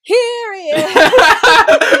 Here he is!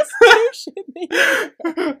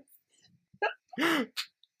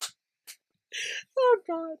 Oh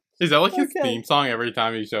god. Is that like his theme song every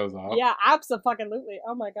time he shows up? Yeah, abso-fucking-lutely.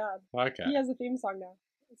 Oh my god. Okay. He has a theme song now.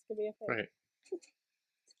 It's gonna be a thing.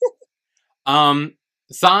 Right.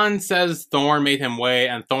 San says Thorn made him wait,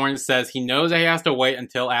 and Thorn says he knows that he has to wait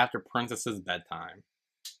until after Princess's bedtime.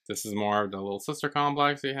 This is more of the little sister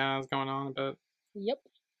complex he has going on a bit. Yep.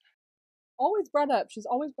 Always brought up. She's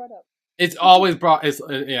always brought up. It's always brought...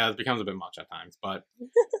 it becomes a bit much at times, but...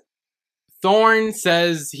 Thorn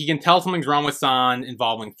says he can tell something's wrong with San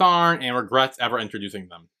involving Tharn and regrets ever introducing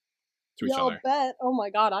them to each other. I'll bet. Oh my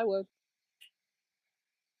god, I would.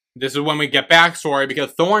 This is when we get backstory,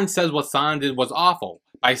 because Thorn says what San did was awful.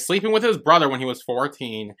 By sleeping with his brother when he was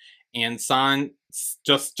 14, and San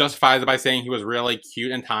just justifies it by saying he was really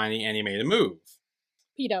cute and tiny and he made a move.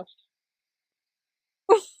 Pedo.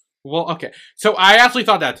 Well, okay. So I actually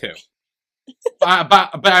thought that too.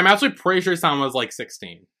 But I'm actually pretty sure San was like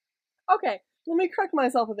 16. Okay, let me correct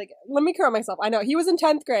myself again. Let me correct myself. I know, he was in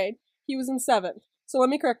 10th grade. He was in 7th. So let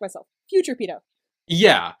me correct myself. Future pedo.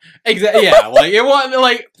 Yeah, exactly. Yeah, like, it was,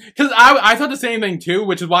 like, because I thought the same thing too,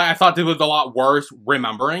 which is why I thought it was a lot worse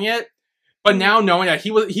remembering it. But now knowing that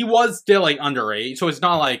he was still, like, underage, so it's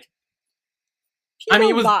not like... Pedo, I mean,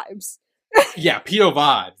 it was... vibes. Yeah, pedo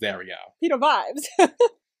vibes. There we go. Pedo vibes.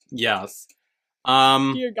 Yes.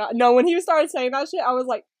 Dear God. No, when he started saying that shit, I was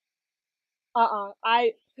like,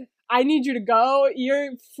 I need you to go.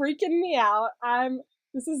 You're freaking me out.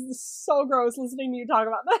 This is so gross listening to you talk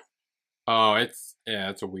about that. Oh, it's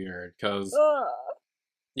weird, because...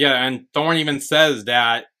 Yeah, and Thorn even says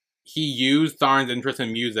that he used Tharn's interest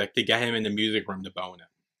in music to get him in the music room to bone him.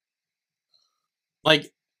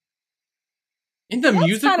 Like, in the music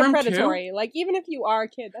room, too? That's kind of predatory. Like, even if you are a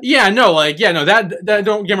kid. That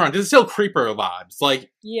don't get me wrong. This is still creeper vibes.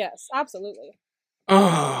 Like... Yes, absolutely.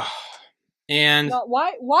 Ugh. And... Well,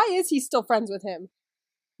 why is he still friends with him?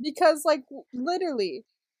 Because, like, literally...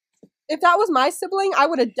 If that was my sibling, I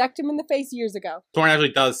would have decked him in the face years ago. Thorn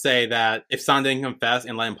actually does say that if San didn't confess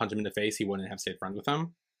and let him punch him in the face, he wouldn't have stayed friends with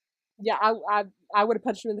him. Yeah, I would have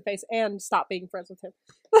punched him in the face and stopped being friends with him.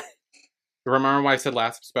 Remember what I said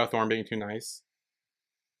last about Thorn being too nice?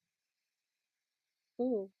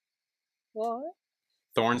 Ooh. What?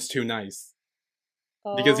 Thorn's too nice.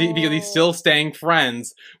 Because he's still staying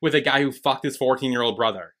friends with a guy who fucked his 14-year-old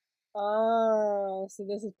brother. Oh, so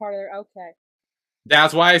this is part of their... Okay.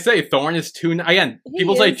 That's why I say Thorn is too. Again, He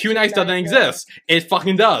people say is too too nice doesn't nice, right? exist. It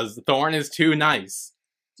fucking does. Thorn is too nice.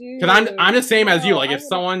 Because I'm Dude, the same as you. no, Like I if would.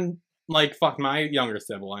 someone like fucked my younger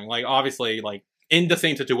sibling, like obviously like in the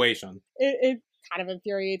same situation. It kind of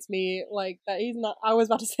infuriates me, like that he's not. I was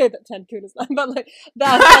about to say that Tenkun is not, but like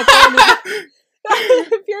that Thorn is.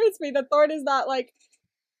 It infuriates me that Thorn is not like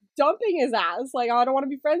dumping his ass. Like, oh, I don't want to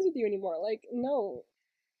be friends with you anymore. Like, no,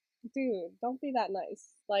 dude, don't be that nice.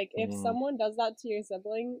 Like, if Mm, someone does that to your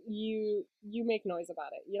sibling, you make noise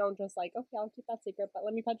about it. You don't just like, okay, I'll keep that secret, but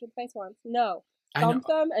let me punch you in the face once. No, I know. dump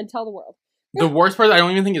them and tell the world. The worst part is I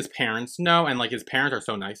don't even think his parents know, and like his parents are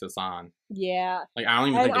so nice to San. Yeah, Like I don't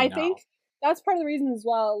even and think they I know. think that's part of the reason as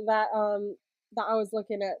well that that I was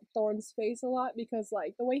looking at Thorn's face a lot because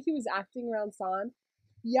like the way he was acting around San,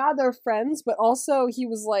 yeah, they're friends, but also he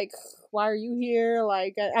was like, "Why are you here?"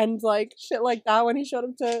 Like, and like shit like that when he showed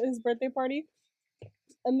up to his birthday party,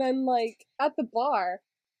 and then like at the bar,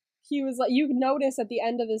 he was like, you notice at the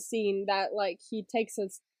end of the scene that like he takes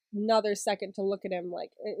another second to look at him,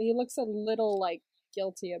 like he looks a little like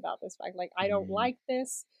guilty about this fact, like I don't Mm. like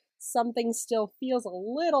this. Something still feels a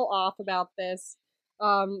little off about this,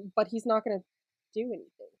 but he's not gonna do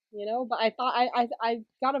anything, you know. But I thought I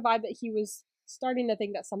got a vibe that he was starting to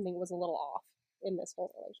think that something was a little off in this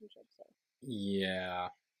whole relationship. So Yeah.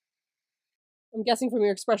 I'm guessing from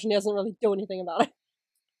your expression, he doesn't really do anything about it.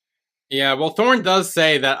 Yeah, well, Thorn does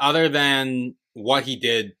say that other than what he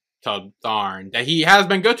did to Tharn, that he has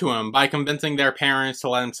been good to him by convincing their parents to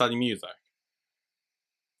let him study music.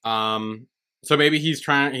 Um, so maybe he's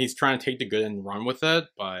trying to take the good and run with it,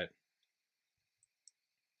 but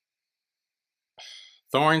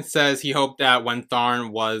Thorn says he hoped that when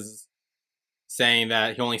Tharn was saying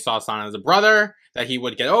that he only saw San as a brother, that he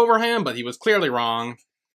would get over him, but he was clearly wrong.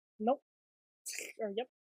 Nope. Or, yep.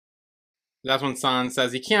 That's when San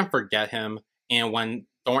says he can't forget him, and when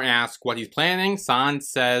Thorn asks what he's planning, San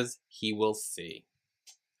says he will see.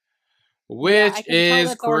 Yeah, I Which can tell is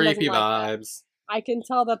that Thorn doesn't creepy like that. vibes. I can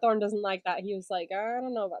tell that Thorn doesn't like that. He was like, I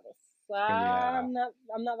don't know about this. Yeah. I'm not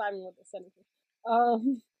vibing with this anything.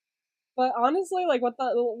 Um, but honestly, like, what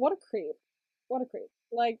a creep. What a creep.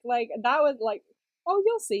 Like that was like, oh,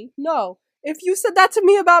 you'll see. No, if you said that to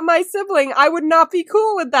me about my sibling, I would not be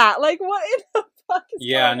cool with that. Like, what in the fuck is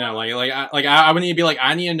Yeah, going no, on? I would need to be like,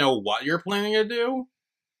 I need to know what you're planning to do.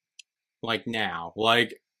 Like now.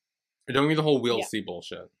 Like, don't give me the whole we'll Yeah. see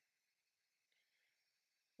bullshit.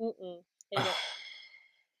 Hate it.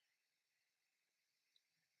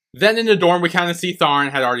 Then in the dorm, we kind of see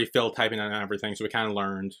Tharn had already filled typing and everything, so we kind of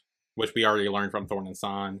learned, which we already learned from Thorn and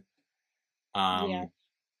San. Yeah.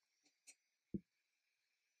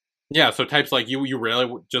 Yeah, so types like you really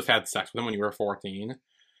just had sex with him when you were 14.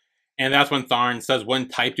 And that's when Tharn says,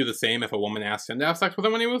 wouldn't Type do the same if a woman asked him to have sex with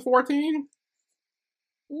him when he was 14?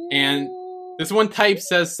 And this is when Type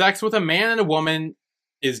says sex with a man and a woman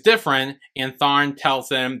is different, and Tharn tells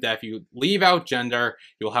him that if you leave out gender,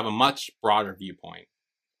 you'll have a much broader viewpoint.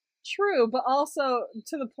 True, but also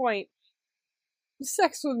to the point,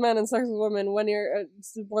 sex with men and sex with women when you're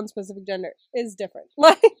one specific gender is different.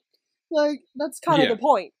 Like that's kind of Yeah. the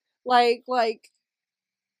point. Like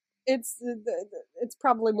it's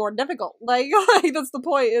probably more difficult. Like that's the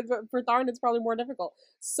point. For Tharn, it's probably more difficult.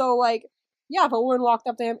 So like, yeah, if a woman walked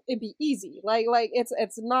up to him, it'd be easy. Like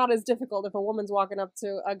it's not as difficult if a woman's walking up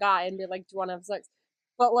to a guy and be like, "Do you want to have sex?"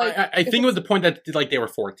 But like, I if think it was it's the point that like they were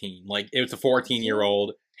 14. Like it was a 14-year yeah,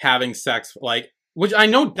 old having sex, like which I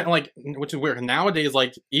know like which is weird nowadays.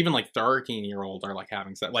 Like even like 13-year olds are like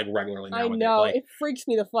having sex like regularly I nowadays. know Like it freaks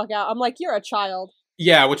me the fuck out. I'm like, you're a child.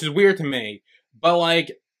 yeah, which is weird to me. But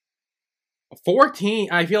like 14,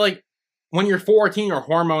 I feel like when you're 14, your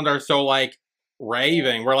hormones are so like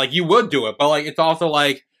raving, where like you would do it, but like it's also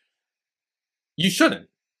like you shouldn't.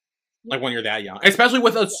 Like when you're that young, especially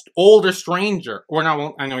with an Yeah. older stranger, or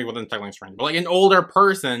not. I know he wasn't technically a stranger, but like an older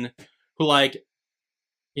person who like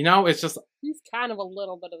it's just He's kind of a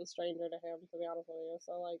little bit of a stranger to him, to be honest with you.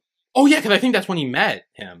 So like, oh yeah, because I think that's when he met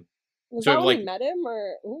him. was So that when he like met him,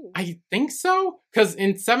 or ooh? I think so, because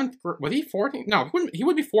in seventh was he 14? No, he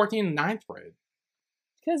would be 14 in ninth grade.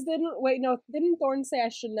 Because didn't Thorne say I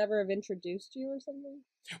should never have introduced you or something?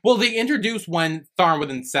 Well, they introduced when Tharn was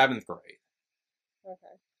in seventh grade,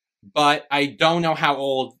 Okay. but I don't know how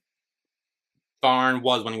old Tharn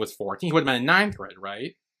was when he was 14. He would have been in ninth grade,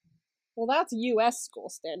 right? Well, that's U.S. school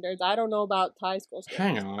standards. I don't know about Thai school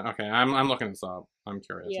Hang standards. on. Okay, I'm looking this up. I'm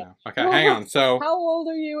curious Yeah. now. Okay, hang on. So How old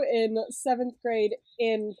are you in seventh grade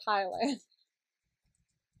in Thailand?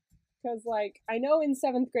 Because like I know in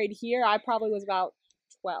seventh grade here, I probably was about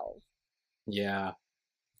 12. yeah,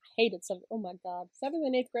 Hated seventh. Oh my god, seventh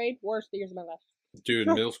and eighth grade, worst years of my life. Dude,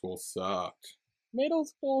 middle school sucked. Middle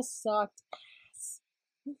school sucked ass.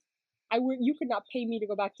 You could not pay me to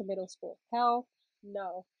go back to middle school. Hell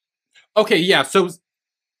no. Okay, yeah, so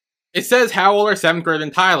it says how old are 7th grade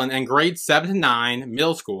in Thailand, and grades 7 to 9,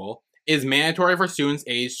 middle school, is mandatory for students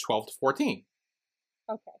aged 12 to 14.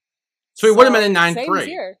 Okay. So he would have been in 9th same grade. As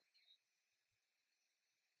here.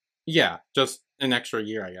 Yeah, just an extra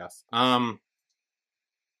year, I guess.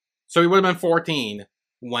 So he would have been 14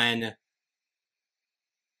 when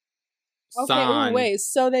San... wait.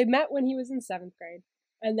 So they met when he was in 7th grade.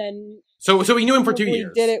 And then... So he knew him for 2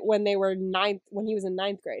 years. Did it when they were when he was in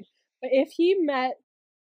 9th grade. But if he met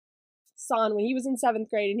San when he was in 7th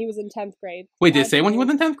grade and he was in 10th grade... Wait, did it say when he was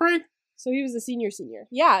in 10th grade? So he was a senior.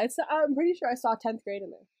 Yeah, I'm pretty sure I saw 10th grade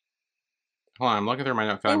in there. Hold on, I'm looking through my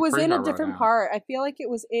notes. It was in a different part. I feel like it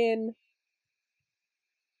was in...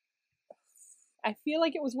 I feel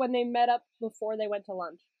like it was when they met up before they went to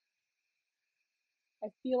lunch. I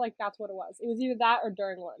feel like that's what it was. It was either that or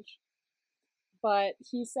during lunch. But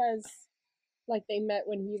he says, like, they met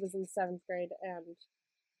when he was in 7th grade and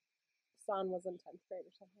San was in 10th grade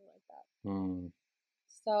or something like that.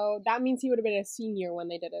 So that means he would have been a senior when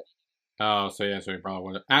they did it. Oh, so yeah, so he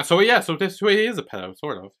probably would have. So yeah, so he is a pedo,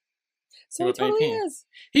 sort of. So he totally is.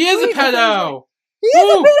 He is a pedo! He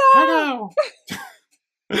is a pedo!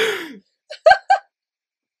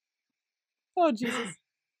 Oh, Jesus.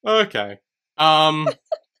 Okay.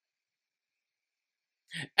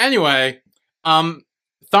 Anyway,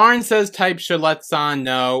 Tharn says Type should let San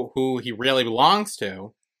know who he really belongs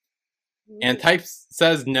to. And Type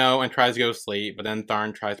says no and tries to go to sleep, but then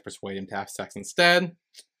Tharn tries to persuade him to have sex instead.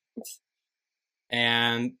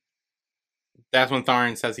 And that's when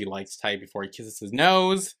Tharn says he likes Type before he kisses his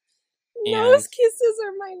nose. Nose kisses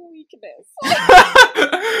are my weakness.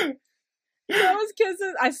 Nose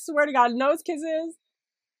kisses, I swear to God, nose kisses.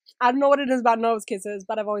 I don't know what it is about nose kisses,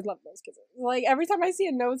 but I've always loved nose kisses. Like, every time I see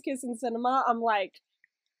a nose kiss in cinema, I'm like,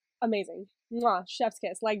 amazing. Mwah, chef's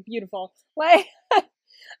kiss. Like, beautiful. Like,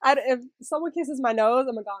 if someone kisses my nose,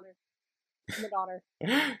 I'm a goner. I'm a goner.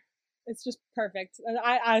 It's just perfect. And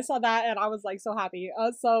I saw that and I was like so happy.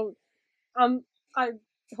 I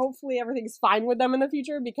hopefully everything's fine with them in the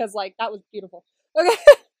future because like that was beautiful. Okay.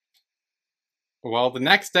 Well, the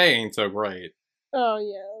next day ain't so great. Oh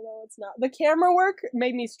yeah, no, it's not. The camera work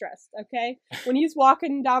made me stressed. Okay, when he's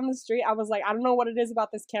walking down the street, I was like, I don't know what it is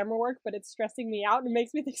about this camera work, but it's stressing me out and it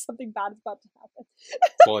makes me think something bad is about to happen.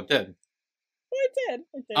 Well, it did.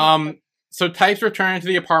 It did. So Type's returning to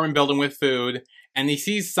the apartment building with food, and he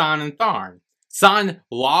sees San and Tharn. San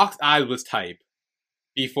locks eyes with Type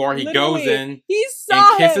before he goes in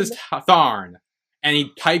and kisses Tharn, and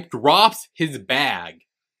Type drops his bag.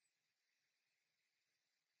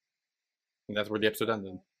 And that's where the episode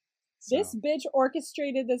ended. So. This bitch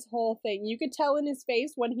orchestrated this whole thing. You could tell in his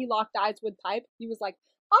face when he locked eyes with Type, he was like,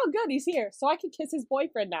 oh good, he's here, so I can kiss his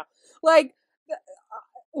boyfriend now. Like,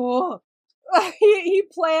 he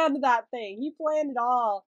planned that thing. He planned it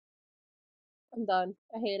all. I'm done.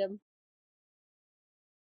 I hate him.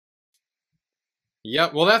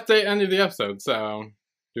 Yep, well that's the end of the episode, so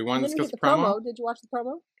do you want to discuss the promo? Did you watch the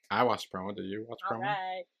promo? I watched the promo. Did you watch the promo?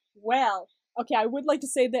 Alright. Well, okay, I would like to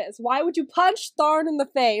say this. Why would you punch Tharn in the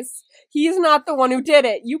face? He's not the one who did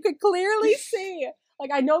it. You could clearly see.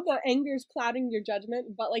 Like, I know the anger is clouding your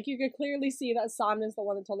judgment, but, like, you could clearly see that San is the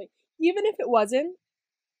one that told me. Even if it wasn't,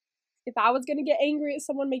 if I was gonna get angry at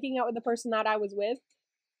someone making out with the person that I was with,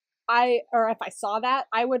 or if I saw that,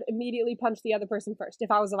 I would immediately punch the other person first,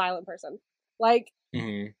 if I was a violent person. Like,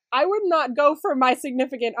 I would not go for my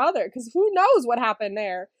significant other, because who knows what happened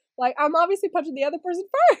there. Like, I'm obviously punching the other person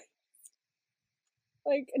first.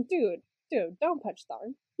 Like, dude, don't punch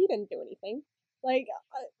Tharn. He didn't do anything. Like,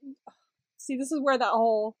 see, this is where that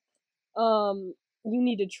whole, you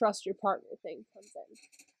need to trust your partner thing comes in.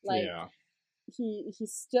 Like, yeah. He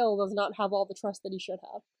still does not have all the trust that he should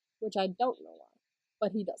have, which I don't know why,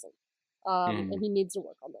 but he doesn't. And he needs to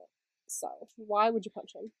work on that. So, why would you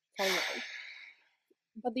punch him?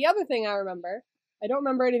 But the other thing I remember, I don't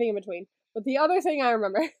remember anything in between, but the other thing I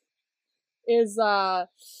remember is, Thar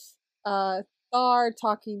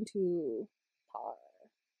talking to Tar.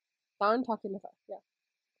 Tharn talking to Thar, yeah.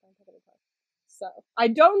 Tharn talking to Tar. So, I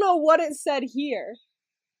don't know what it said here.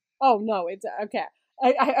 Oh, no, it's, okay.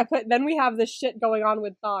 I put, then we have this shit going on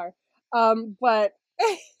with Thar. But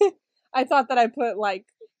I thought that I put, like,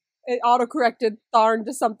 it auto-corrected Tharn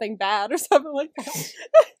to something bad or something like that.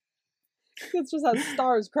 It just has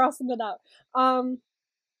stars crossing it out.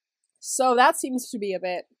 So that seems to be a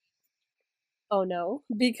bit, oh no,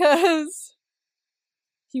 because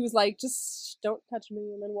he was like, just don't touch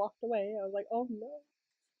me, and then walked away. I was like, oh no.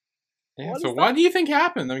 Yeah, so what do you think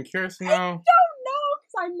happened? I'm curious to know. I don't know,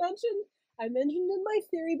 because I mentioned in my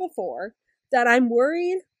theory before that I'm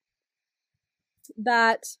worried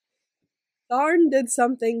that Tharn did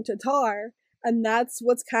something to Tar, and that's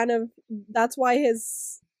why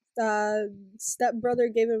his stepbrother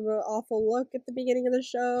gave him an awful look at the beginning of the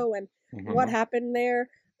show, and what happened there.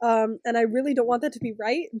 And I really don't want that to be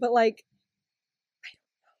right, but like,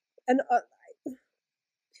 and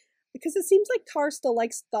because it seems like Tar still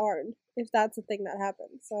likes Tharn, if that's the thing that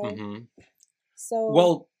happened.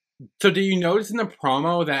 So do you notice in the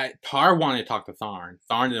promo that Tar wanted to talk to Tharn?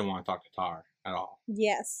 Tharn didn't want to talk to Tar at all.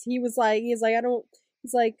 Yes, he's like,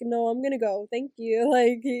 no, I'm gonna go, thank you.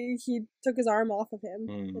 Like, he took his arm off of him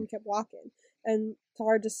and kept walking, and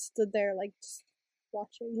Tar just stood there, like, just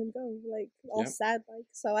watching him go, like, all sad, like.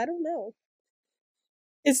 So I don't know.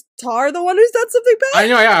 Is Tar the one who's done something bad? I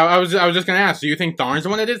know, yeah. I was just gonna ask. Do you think Tharn's the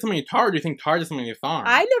one that did something to Tar? Or do you think Tar did something to Tharn?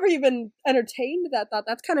 I never even entertained that thought.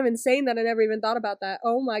 That's kind of insane that I never even thought about that.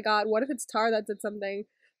 Oh my god, what if it's Tar that did something?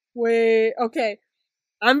 Wait, okay.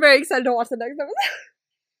 I'm very excited to watch the next episode.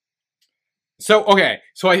 So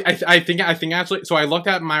I think actually, so I looked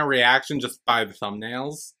at my reaction just by the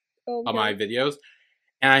thumbnails of my videos,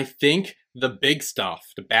 and I think the big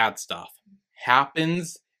stuff, the bad stuff,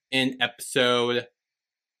 happens in episode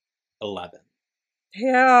 11.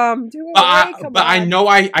 Damn, but I know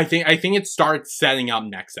I think it starts setting up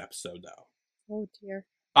next episode though. Oh dear.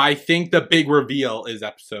 I think the big reveal is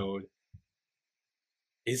episode.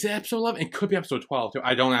 Is it episode 11? It could be episode 12 too.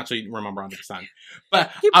 I don't actually remember 100%.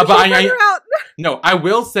 But I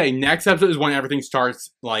will say next episode is when everything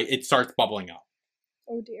starts, like, it starts bubbling up.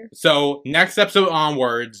 Oh dear. So next episode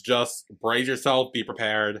onwards, just brace yourself, be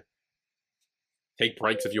prepared. Take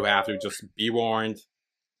breaks if you have to, just be warned.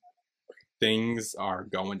 Things are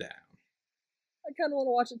going down. I kind of want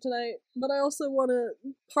to watch it tonight, but I also want to,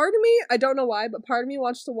 part of me, I don't know why, but part of me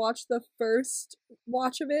wants to watch the first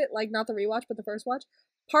watch of it, like, not the rewatch, but the first watch.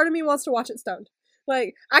 Part of me wants to watch it stoned.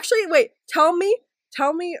 Like, actually, wait, tell me,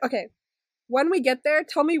 okay, when we get there,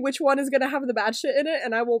 tell me which one is gonna have the bad shit in it,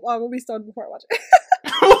 and I will be stoned before I watch it.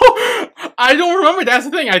 I don't remember, that's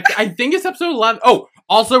the thing. I think it's episode 11. Oh,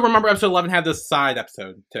 also remember episode 11 had this side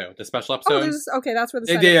episode, too. The special episode. Oh, okay, that's where the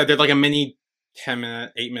side there's like a mini 8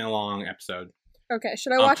 minute long episode. Okay,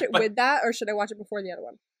 should I watch it with that, or should I watch it before the other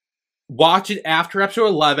one? Watch it after episode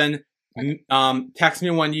 11. Okay. Text me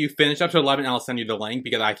when you finish episode 11 and I'll send you the link,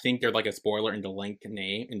 because I think there's like a spoiler in the link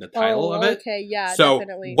name, in the title of it. Okay, yeah, so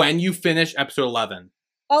definitely. When you finish episode 11,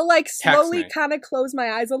 I'll like slowly kind of close my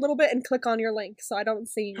eyes a little bit and click on your link so I don't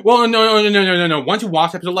see. Well, no. Once you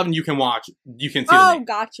watch episode 11, you can see the name.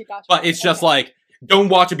 Gotcha. But it's just like, don't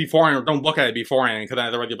watch it beforehand or don't look at it beforehand, because then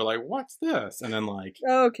otherwise you'll be like, what's this? And then like...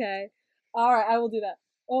 Okay. Alright, I will do that.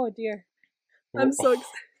 Oh dear. I'm so excited.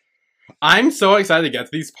 I'm so excited to get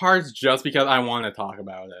to these parts just because I want to talk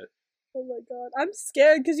about it. Oh my god. I'm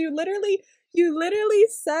scared because you literally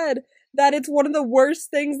said that it's one of the worst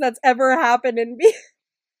things that's ever happened in me.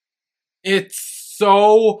 It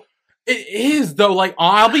is though, like,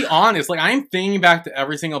 I'll be honest, like, I'm thinking back to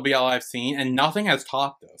every single BL I've seen and nothing has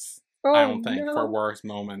topped this. I don't think, for worst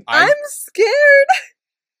moment. I'm scared!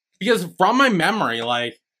 Because from my memory,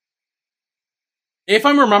 like, if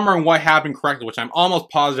I'm remembering what happened correctly, which I'm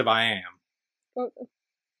almost positive I am,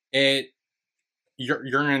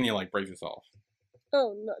 you're gonna need to, like, brace yourself.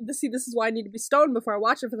 Oh no! This is why I need to be stoned before I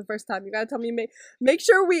watch it for the first time. You gotta tell me, make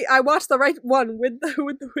sure I watch the right one with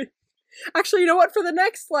the. Actually, you know what? For the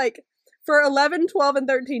next, like, for 11, 12, and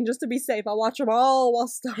 13, just to be safe, I'll watch them all while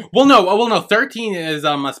stoned. Well, no. 13 is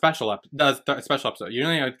a special episode. You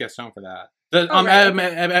don't need to get stoned for that.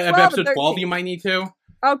 Episode 12, you might need to.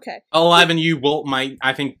 Okay. 11,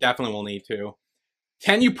 I think definitely will need to.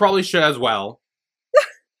 10, you probably should as well.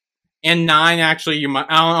 And 9, actually, you might.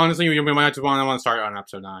 Honestly, you might just want to start on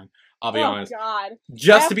episode 9. I'll be honest. Oh god.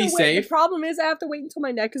 Just to be safe. The problem is I have to wait until my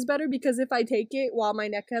neck is better, because if I take it while my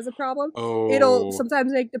neck has a problem, it'll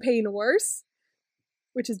sometimes make the pain worse,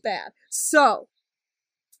 which is bad. So,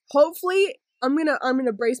 hopefully, I'm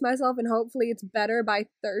gonna brace myself, and hopefully it's better by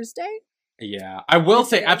Thursday. Yeah, I will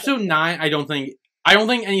say episode 9. I don't think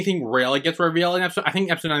anything really gets revealed in episode. I think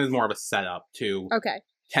episode 9 is more of a setup to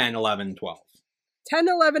 10, 11, 12. 10,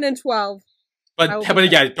 11, and 12.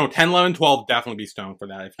 But yeah, no, 10, 11, 12, definitely be stoned for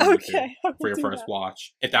that if you need to, for your first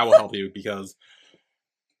watch. If that will help you, because...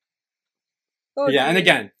 and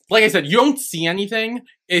again, like I said, you don't see anything.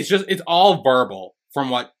 It's all verbal from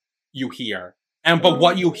what you hear. But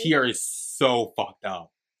what you hear is so fucked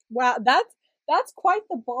up. Wow, that's That's quite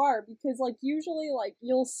the bar, because, like, usually, like,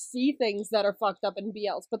 you'll see things that are fucked up in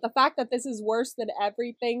BLs, but the fact that this is worse than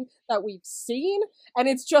everything that we've seen, and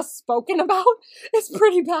it's just spoken about, is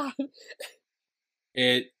pretty bad.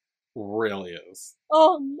 It really is.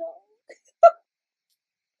 Oh no.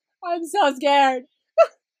 I'm so scared.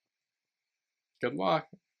 Good luck.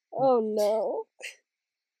 Oh no.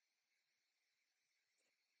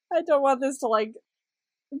 I don't want this to, like,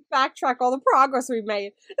 backtrack all the progress we've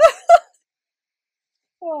made.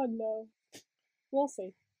 Oh no. We'll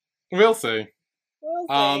see. We'll see. We'll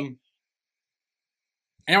see.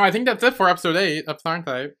 Anyway, I think that's it for episode 8 of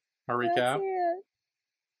TharnType. A recap. That's it.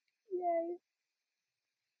 Yay.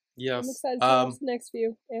 Yes. I'm excited to watch the next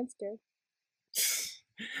few. And scared.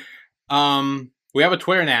 We have a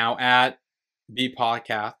Twitter now at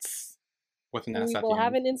 @BPodcasts with an S We at the will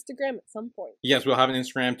have end. an Instagram at some point. Yes, we'll have an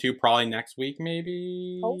Instagram too, probably next week,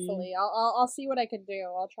 maybe. Hopefully, I'll see what I can do.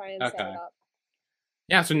 I'll try and set it up.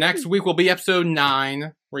 Yeah, so next week will be episode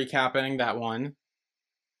 9, recapping that one.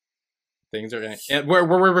 Things are gonna.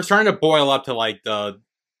 We're starting to boil up to like the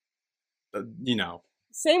you know.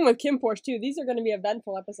 Same with Kim Porsche too. These are going to be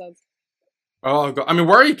eventful episodes. Oh, I mean,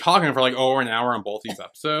 we're already talking for like over an hour on both these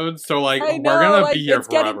episodes, so like I know, we're gonna like, be here it's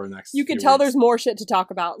forever next. You can few tell weeks. there's more shit to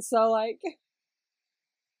talk about. So like,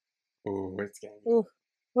 Ooh, it's getting. ooh,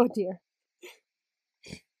 oh dear.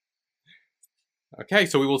 Okay,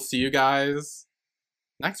 so we will see you guys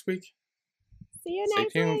next week. See you Stay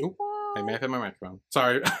next tuned. week. Ooh, I may Bye. have hit my microphone.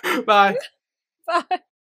 Sorry. Bye. Bye.